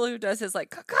who does his like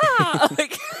caca.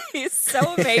 Like he's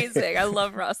so amazing. I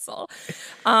love Russell.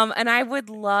 And I would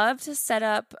love to set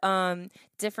up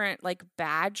different like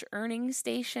badge earning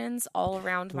stations all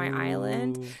around my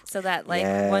island so that like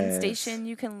one station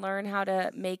you can learn how to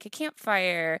make a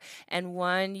campfire and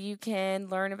one you can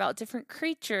learn about different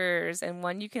creatures and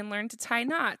one you can learn to tie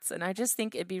knots. And I just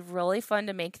think it'd be really fun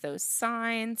to make those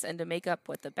signs and to make up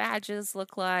what the badges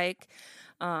look like.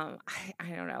 I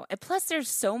don't know. And plus, there's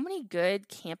so many good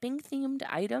camping themed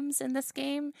items in this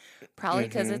game, probably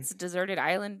because it's deserted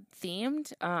island themed.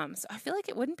 So I feel like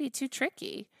it wouldn't be too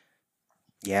tricky.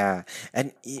 Yeah,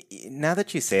 and now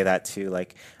that you say that too,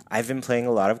 like I've been playing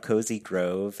a lot of Cozy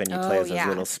Grove, and you play Oh as a yeah,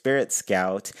 little spirit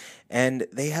scout, and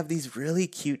they have these really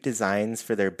cute designs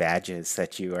for their badges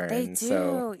that you they earn.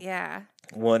 So do. Yeah.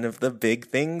 one of the big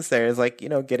things there is like,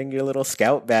 getting your little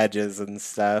scout badges and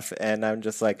stuff. And I'm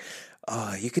just like,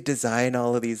 oh, you could design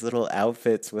all of these little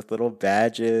outfits with little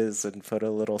badges and put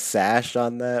a little sash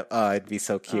on them. Oh, it'd be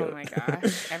so Oh cute. my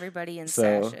gosh, everybody in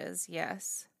So sashes.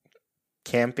 Yes.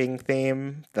 camping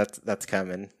theme, that's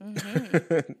coming. Hmm.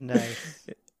 Nice.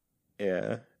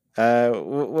 Yeah.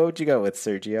 What would you go with,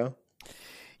 Sergio?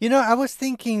 I was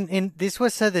thinking, and this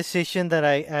was a decision that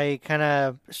I kind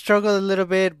of struggled a little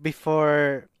bit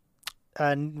before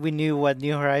we knew what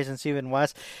New Horizons even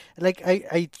was. Like,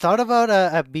 I thought about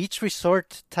a beach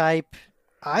resort type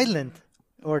island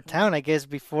or town, I guess,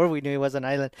 before we knew it was an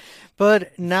island.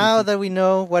 But now that we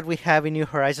know what we have in New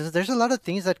Horizons, there's a lot of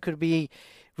things that could be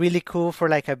really cool for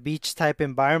like a beach type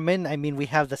environment. I mean, we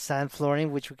have the sand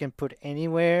flooring, which we can put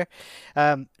anywhere.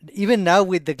 Even now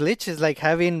with the glitches, like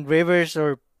having rivers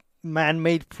or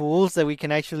man-made pools that we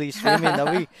can actually swim in,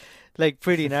 that'll be like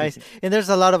pretty nice. And there's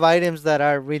a lot of items that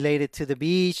are related to the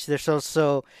beach. There's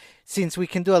also, since we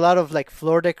can do a lot of like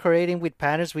floor decorating with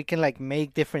patterns, we can like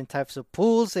make different types of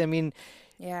pools. I mean,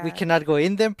 we Yeah. cannot go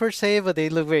in them per se, but they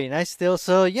look very nice still.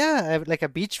 So yeah, like a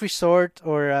beach resort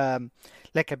or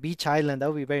like a beach island, that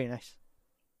would be very nice.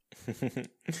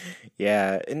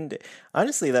 Yeah, and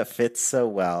honestly, that fits so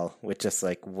well with just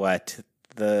like what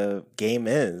the game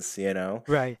is.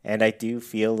 Right. And I do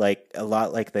feel like a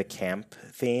lot like the camp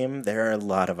theme, there are a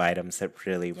lot of items that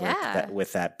really work Yeah. that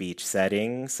with that beach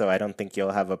setting, so I don't think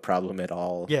you'll have a problem at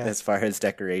all Yeah. as far as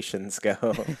decorations go.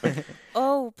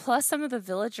 Oh, plus some of the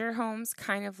villager homes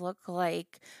kind of look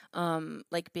like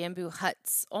bamboo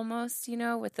huts almost,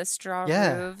 with the straw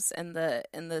Yeah. roofs and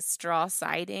the straw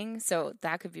siding. So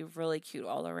that could be really cute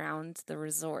all around the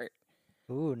resort.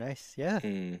 Ooh, nice. Yeah.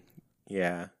 Mm,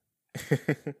 yeah.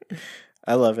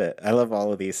 I love it. I love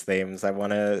all of these themes. I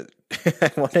want to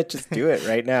I want to just do it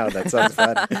right now. That sounds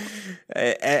fun.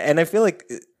 And I feel like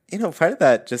part of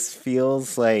that just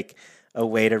feels like a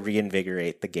way to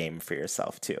reinvigorate the game for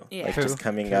yourself too. Yeah. Like True. just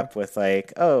coming True. up with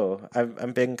like, oh,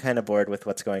 I'm being kind of bored with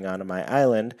what's going on my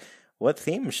island. What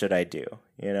theme should I do?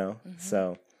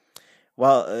 So,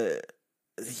 well,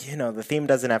 the theme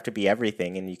doesn't have to be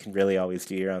everything, and you can really always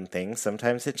do your own thing.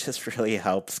 Sometimes it just really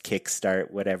helps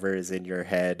kickstart whatever is in your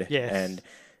head, Yes. and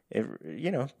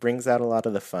it brings out a lot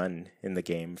of the fun in the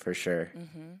game for sure.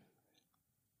 Hmm.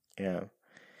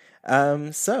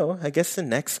 Yeah. So I guess the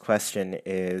next question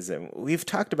is, we've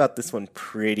talked about this one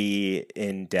pretty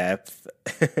in depth.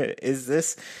 Is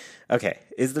this okay?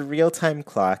 Is the real time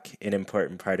clock an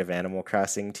important part of Animal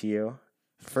Crossing to you?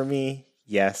 For me,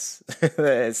 yes.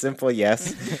 A simple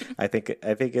yes. I think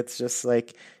it's just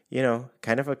like,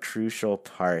 kind of a crucial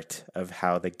part of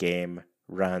how the game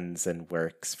runs and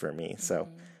works for me. So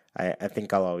I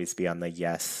think I'll always be on the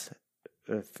yes,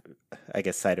 uh, I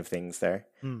guess, side of things there.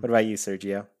 Hmm. What about you,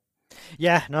 Sergio?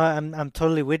 Yeah, no, I'm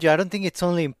totally with you. I don't think it's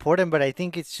only important, but I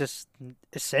think it's just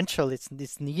essential.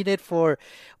 It's needed for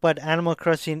what Animal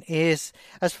Crossing is.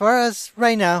 As far as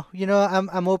right now,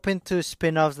 I'm open to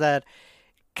spin-offs that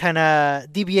kind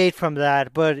of deviate from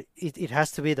that, but it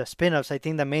has to be the spin-offs. I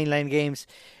think the mainline games,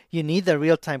 you need the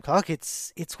real-time clock.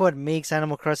 It's what makes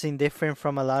Animal Crossing different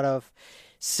from a lot of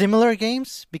similar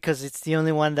games because it's the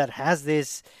only one that has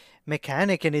this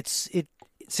mechanic, and it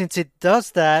since it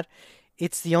does that,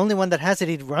 it's the only one that has it.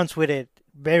 It runs with it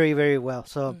very, very well.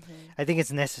 So I think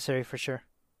it's necessary for sure.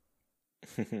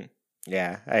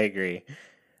 Yeah, I agree.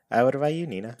 What about you,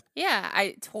 Nina? Yeah,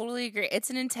 I totally agree.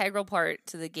 It's an integral part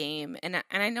to the game. And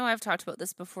I know I've talked about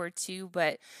this before too,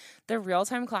 but the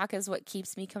real-time clock is what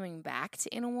keeps me coming back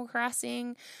to Animal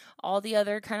Crossing. All the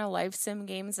other kind of life sim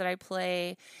games that I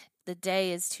play, the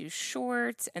day is too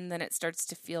short and then it starts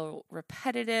to feel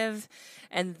repetitive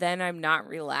and then I'm not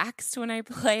relaxed when I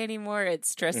play anymore. It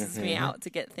stresses me out to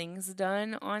get things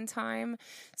done on time.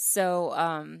 So,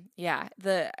 yeah,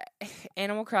 the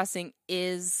Animal Crossing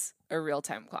is a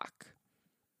real-time clock.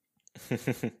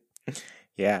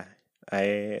 Yeah,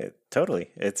 I totally.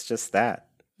 It's just that.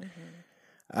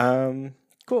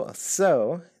 Cool.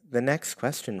 So the next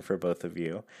question for both of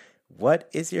you: what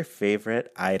is your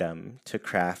favorite item to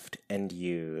craft and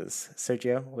use?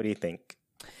 Sergio, what do you think?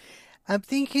 I'm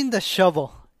thinking the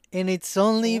shovel, and it's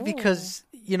only because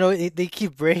they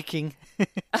keep breaking,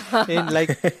 and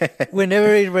like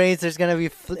whenever it rains, there's gonna be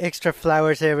extra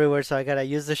flowers everywhere, so I gotta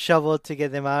use the shovel to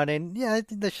get them out. And yeah, I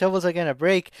think the shovels are gonna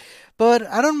break, but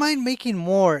I don't mind making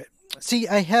more. See,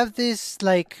 I have this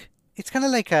like it's kind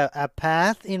of like a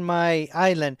path in my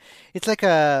island. It's like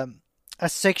a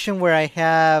section where I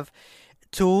have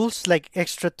tools, like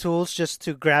extra tools, just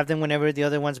to grab them whenever the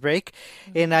other ones break.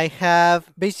 And I have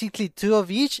basically 2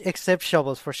 of each except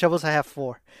shovels. For shovels, I have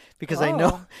 4 because I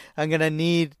know I'm going to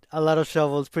need a lot of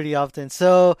shovels pretty often.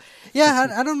 So, yeah,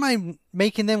 I don't mind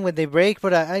making them when they break,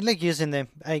 but I like using them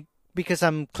because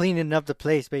I'm cleaning up the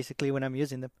place basically when I'm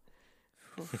using them.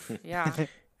 Yeah,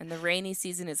 and the rainy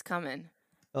season is coming.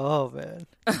 Oh, man.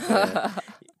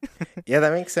 Yeah,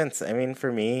 that makes sense. I mean,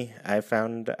 for me, I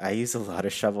found I use a lot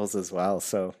of shovels as well,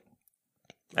 so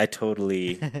I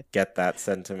totally get that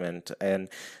sentiment. And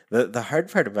the hard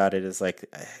part about it is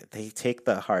like they take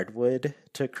the hardwood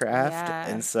to craft,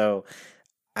 and so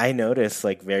I noticed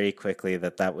like very quickly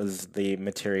that was the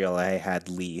material I had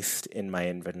least in my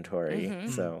inventory.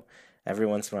 So every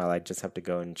once in a while, I just have to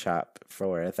go and chop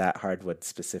for that hardwood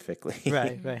specifically.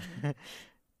 Right.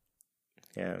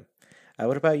 Yeah.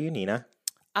 What about you, Nina?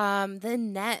 The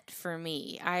net for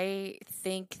me. I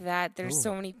think that there's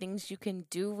so many things you can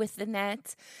do with the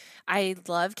net. I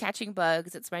love catching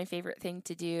bugs. It's my favorite thing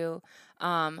to do.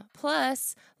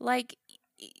 Plus, like,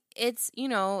 it's,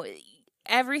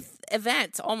 every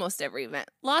event, almost every event,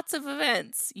 lots of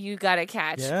events. You got to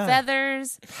catch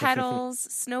feathers, petals,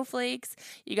 snowflakes.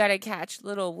 You got to catch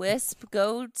little wisp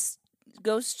goats,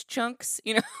 ghost chunks,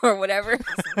 or whatever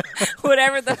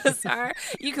those are.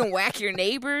 You can whack your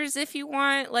neighbors if you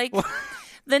want. Like,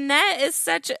 the net is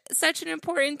such an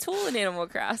important tool in Animal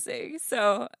Crossing.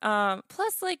 So,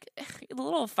 plus like the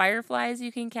little fireflies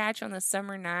you can catch on the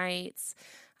summer nights.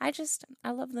 I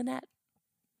love the net.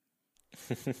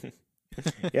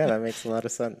 Yeah, that makes a lot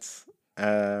of sense.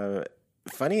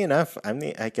 Funny enough,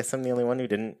 I guess I'm the only one who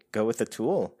didn't go with a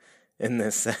tool in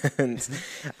this sense.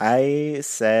 I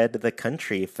said the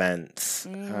country fence.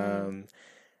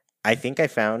 I think I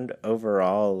found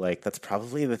overall, like, that's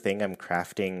probably the thing I'm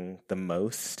crafting the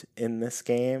most in this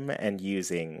game and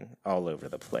using all over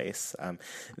the place.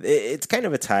 It's kind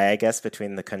of a tie, I guess,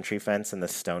 between the country fence and the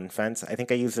stone fence. I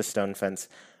think I use the stone fence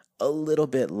a little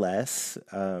bit less,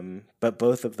 but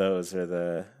both of those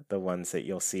are the ones that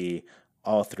you'll see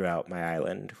all throughout my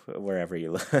island, wherever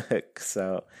you look.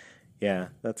 So, yeah,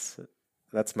 that's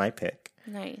my pick.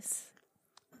 Nice.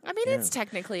 I mean, it's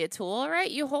technically a tool, right?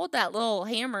 You hold that little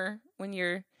hammer when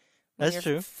you're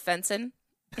true. Fencing.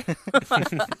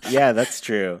 Yeah, that's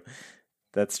true.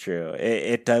 That's true.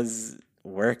 It does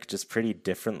work just pretty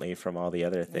differently from all the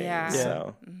other things. Yeah.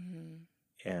 So,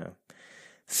 yeah.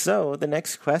 So the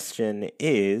next question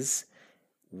is,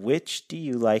 which do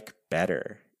you like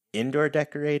better, indoor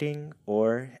decorating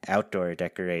or outdoor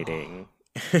decorating?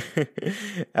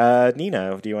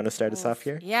 Nina, do you want to start us off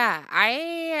here? Yeah,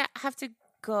 I have to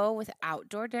go with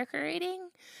outdoor decorating.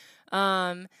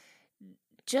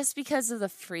 Just because of the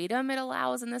freedom it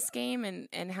allows in this game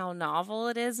and how novel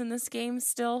it is in this game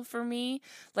still for me.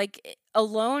 Like,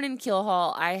 alone in Keel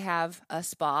Hall, I have a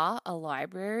spa, a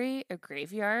library, a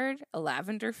graveyard, a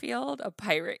lavender field, a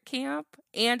pirate camp,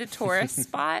 and a tourist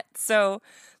spot. So,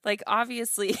 like,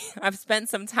 obviously, I've spent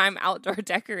some time outdoor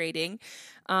decorating.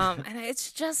 And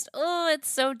it's just, it's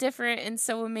so different and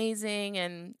so amazing.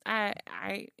 And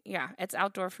it's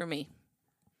outdoor for me.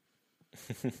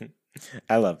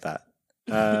 I love that.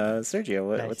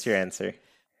 Sergio, what's your answer?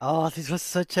 Oh, this was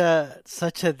such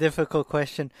a difficult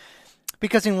question.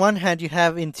 Because in one hand you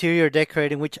have interior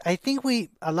decorating, which I think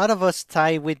a lot of us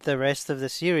tie with the rest of the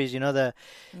series. The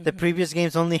previous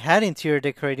games only had interior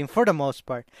decorating for the most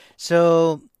part.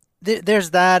 So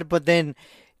there's that, but then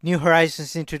New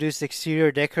Horizons introduced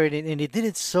exterior decorating, and it did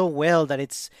it so well that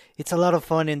it's a lot of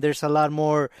fun, and there's a lot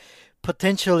more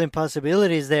potential and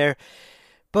possibilities there.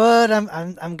 But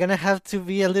I'm gonna have to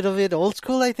be a little bit old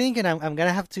school, I think, and I'm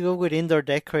gonna have to go with indoor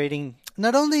decorating.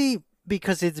 Not only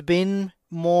because it's been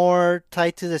more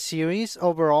tied to the series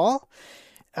overall.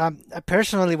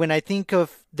 Personally, when I think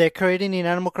of decorating in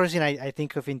Animal Crossing, I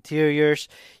think of interiors.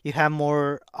 You have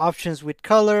more options with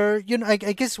color. I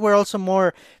guess we're also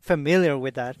more familiar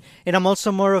with that. And I'm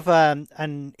also more of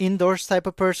an indoors type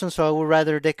of person, so I would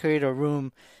rather decorate a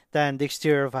room than the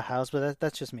exterior of a house. But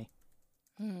that's just me.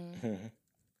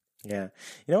 Yeah.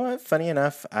 You know what? Funny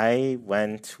enough, I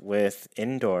went with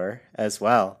indoor as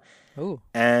well. Ooh.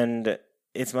 And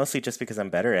it's mostly just because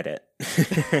I'm better at it.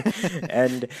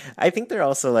 And I think there are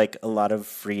also like a lot of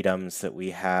freedoms that we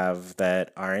have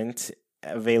that aren't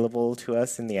available to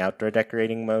us in the outdoor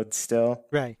decorating mode still.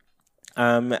 Right.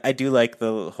 I do like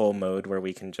the whole mode where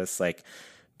we can just like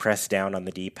press down on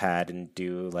the D-pad and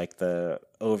do like the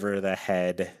over the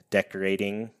head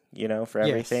decorating for Yes.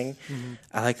 everything.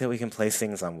 I like that we can place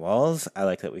things on walls. I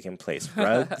like that we can place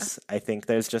rugs. I think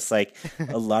there's just like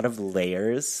a lot of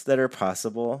layers that are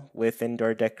possible with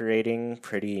indoor decorating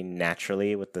pretty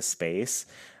naturally with the space.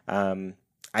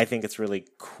 I think it's really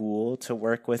cool to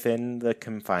work within the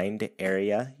confined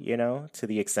area, to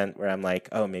the extent where I'm like,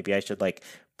 oh, maybe I should like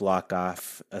block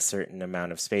off a certain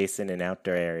amount of space in an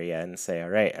outdoor area and say, all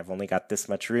right, I've only got this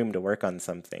much room to work on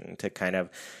something, to kind of,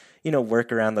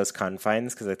 work around those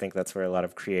confines, because I think that's where a lot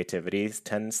of creativity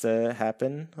tends to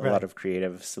happen, a lot of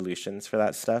creative solutions for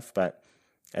that stuff. But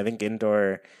I think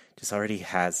indoor just already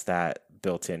has that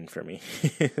built in for me.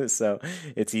 So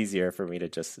it's easier for me to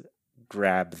just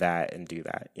grab that and do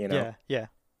that,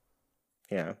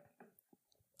 Yeah.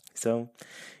 So,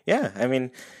 yeah, I mean,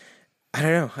 I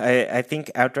don't know. I think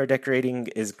outdoor decorating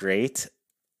is great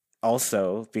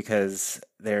also because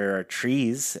there are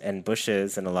trees and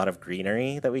bushes and a lot of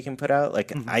greenery that we can put out.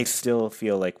 Like, I still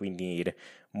feel like we need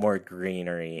more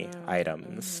greenery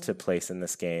items to place in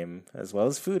this game, as well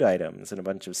as food items and a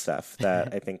bunch of stuff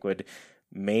that I think would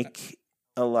make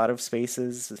a lot of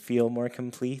spaces feel more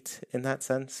complete in that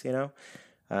sense,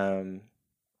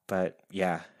 But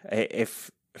yeah, if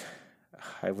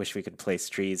I wish we could place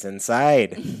trees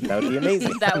inside. That would be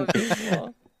amazing. That would be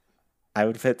cool. I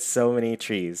would fit so many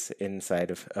trees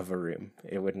inside of a room.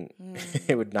 It wouldn't.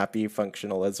 It would not be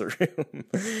functional as a room.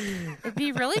 It'd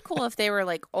be really cool if they were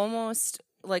like almost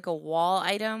like a wall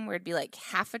item where it'd be like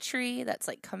half a tree that's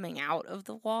like coming out of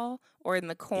the wall or in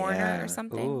the corner or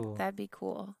something. Ooh. That'd be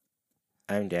cool.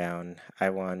 I'm down. I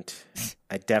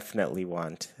definitely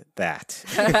want that.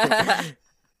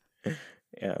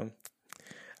 Yeah.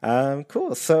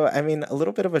 Cool. So, I mean, a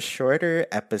little bit of a shorter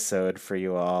episode for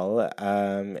you all.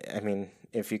 I mean,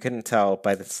 if you couldn't tell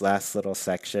by this last little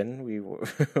section,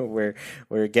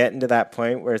 we're getting to that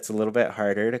point where it's a little bit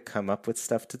harder to come up with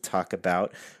stuff to talk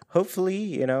about.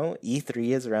 Hopefully, E3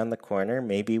 is around the corner.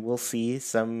 Maybe we'll see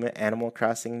some Animal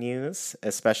Crossing news,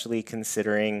 especially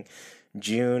considering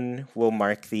June will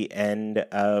mark the end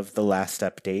of the last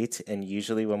update. And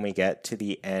usually when we get to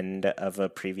the end of a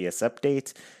previous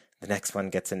update, the next one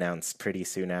gets announced pretty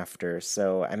soon after.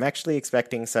 So I'm actually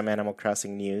expecting some Animal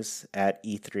Crossing news at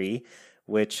E3,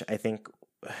 which I think,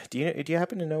 do you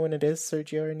happen to know when it is,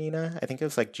 Sergio or Nina? I think it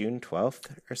was like June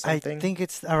 12th or something. I think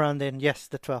it's around then. Yes,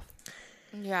 the 12th.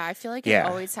 Yeah, I feel like it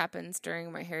always happens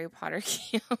during my Harry Potter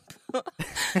camp.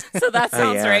 So that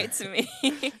sounds right to me.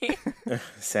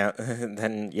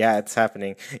 Then, yeah, it's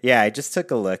happening. Yeah, I just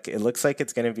took a look. It looks like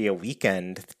it's going to be a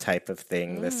weekend type of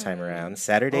thing this time around.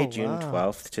 Saturday, June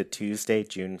 12th to Tuesday,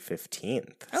 June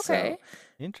 15th. Okay. So,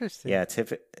 interesting. yeah,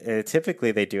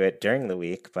 typically they do it during the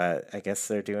week, but I guess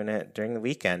they're doing it during the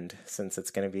weekend since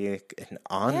it's going to be an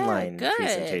online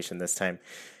presentation this time.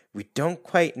 We don't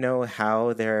quite know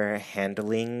how they're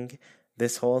handling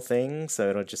this whole thing, so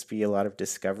it'll just be a lot of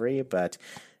discovery, but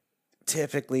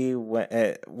typically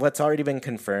what's already been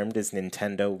confirmed is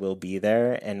Nintendo will be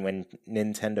there, and when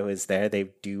Nintendo is there, they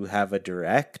do have a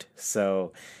direct,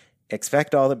 so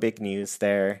expect all the big news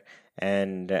there,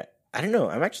 and I don't know,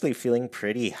 I'm actually feeling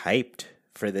pretty hyped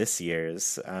for this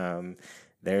year's.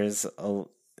 There's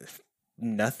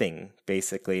nothing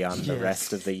basically on the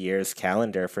rest of the year's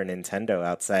calendar for Nintendo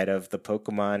outside of the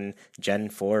Pokemon Gen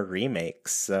 4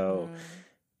 remakes. So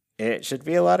it should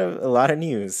be a lot of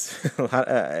news.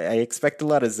 I expect a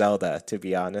lot of Zelda, to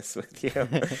be honest with you.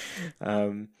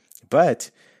 But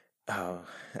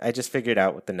I just figured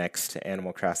out what the next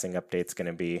Animal Crossing update's going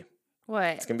to be. What?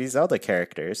 It's going to be Zelda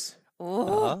characters.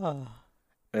 Ooh.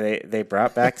 They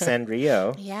brought back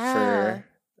Sanrio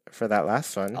for that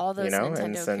last one. All those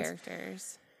Nintendo and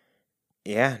characters.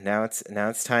 Yeah, now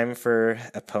it's time for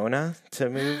Epona to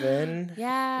move in.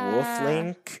 Yeah.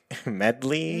 Wolflink,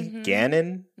 Medley,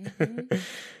 Ganon.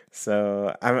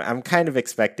 So I'm kind of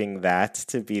expecting that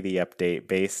to be the update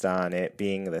based on it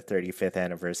being the 35th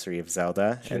anniversary of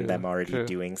Zelda and them already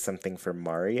doing something for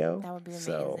Mario. That would be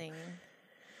amazing.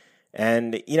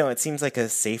 And it seems like a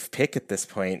safe pick at this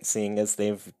point, seeing as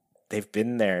they've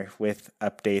been there with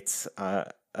updates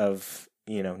of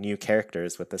new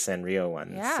characters with the Sanrio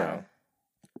one. Yeah. So.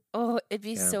 Oh, it'd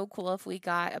be so cool if we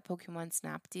got a Pokemon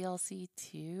Snap DLC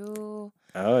too.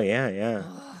 Oh yeah.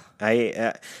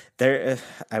 I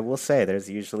will say there's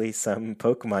usually some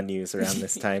Pokemon news around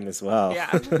this time as well.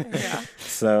 Yeah.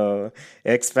 So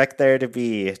expect there to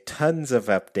be tons of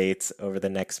updates over the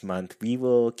next month. We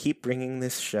will keep bringing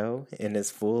this show in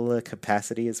as full a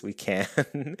capacity as we can.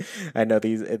 I know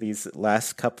these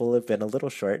last couple have been a little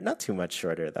short, not too much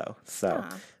shorter though. So.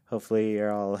 Yeah. Hopefully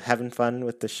you're all having fun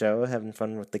with the show, having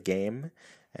fun with the game.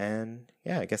 And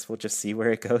yeah, I guess we'll just see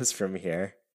where it goes from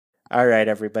here. All right,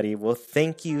 everybody. Well,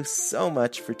 thank you so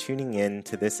much for tuning in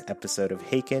to this episode of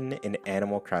Haken, an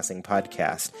Animal Crossing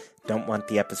podcast. Don't want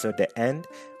the episode to end?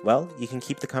 Well, you can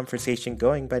keep the conversation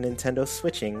going by Nintendo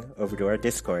switching over to our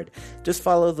Discord. Just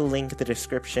follow the link in the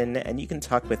description, and you can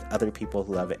talk with other people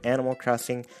who love Animal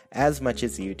Crossing as much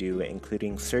as you do,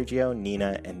 including Sergio,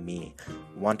 Nina, and me.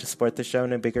 Want to support the show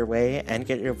in a bigger way and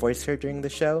get your voice heard during the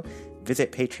show?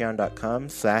 Visit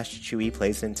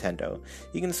patreon.com/ChewiePlaysNintendo.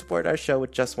 You can support our show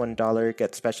with just $1,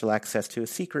 get special access to a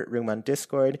secret room on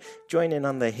Discord, join in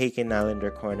on the Haken Islander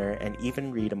Corner, and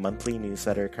even read a monthly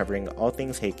newsletter covering all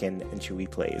things Haken and Chewie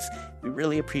Plays. We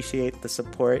really appreciate the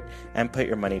support and put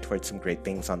your money towards some great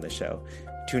things on the show.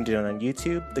 Tuned in on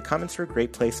YouTube, the comments are a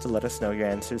great place to let us know your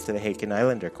answers to the Haken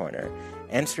Islander Corner.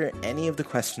 Answer any of the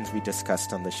questions we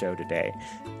discussed on the show today.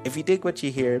 If you dig what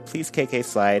you hear, please KK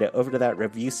slide over to that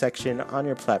review section on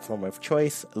your platform of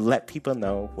choice. Let people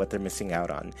know what they're missing out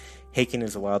on. Haken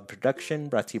is a wild production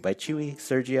brought to you by Chewie,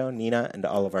 Sergio, Nina, and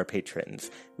all of our patrons.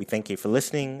 We thank you for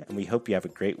listening, and we hope you have a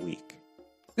great week.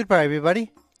 Goodbye,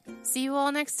 everybody. See you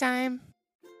all next time.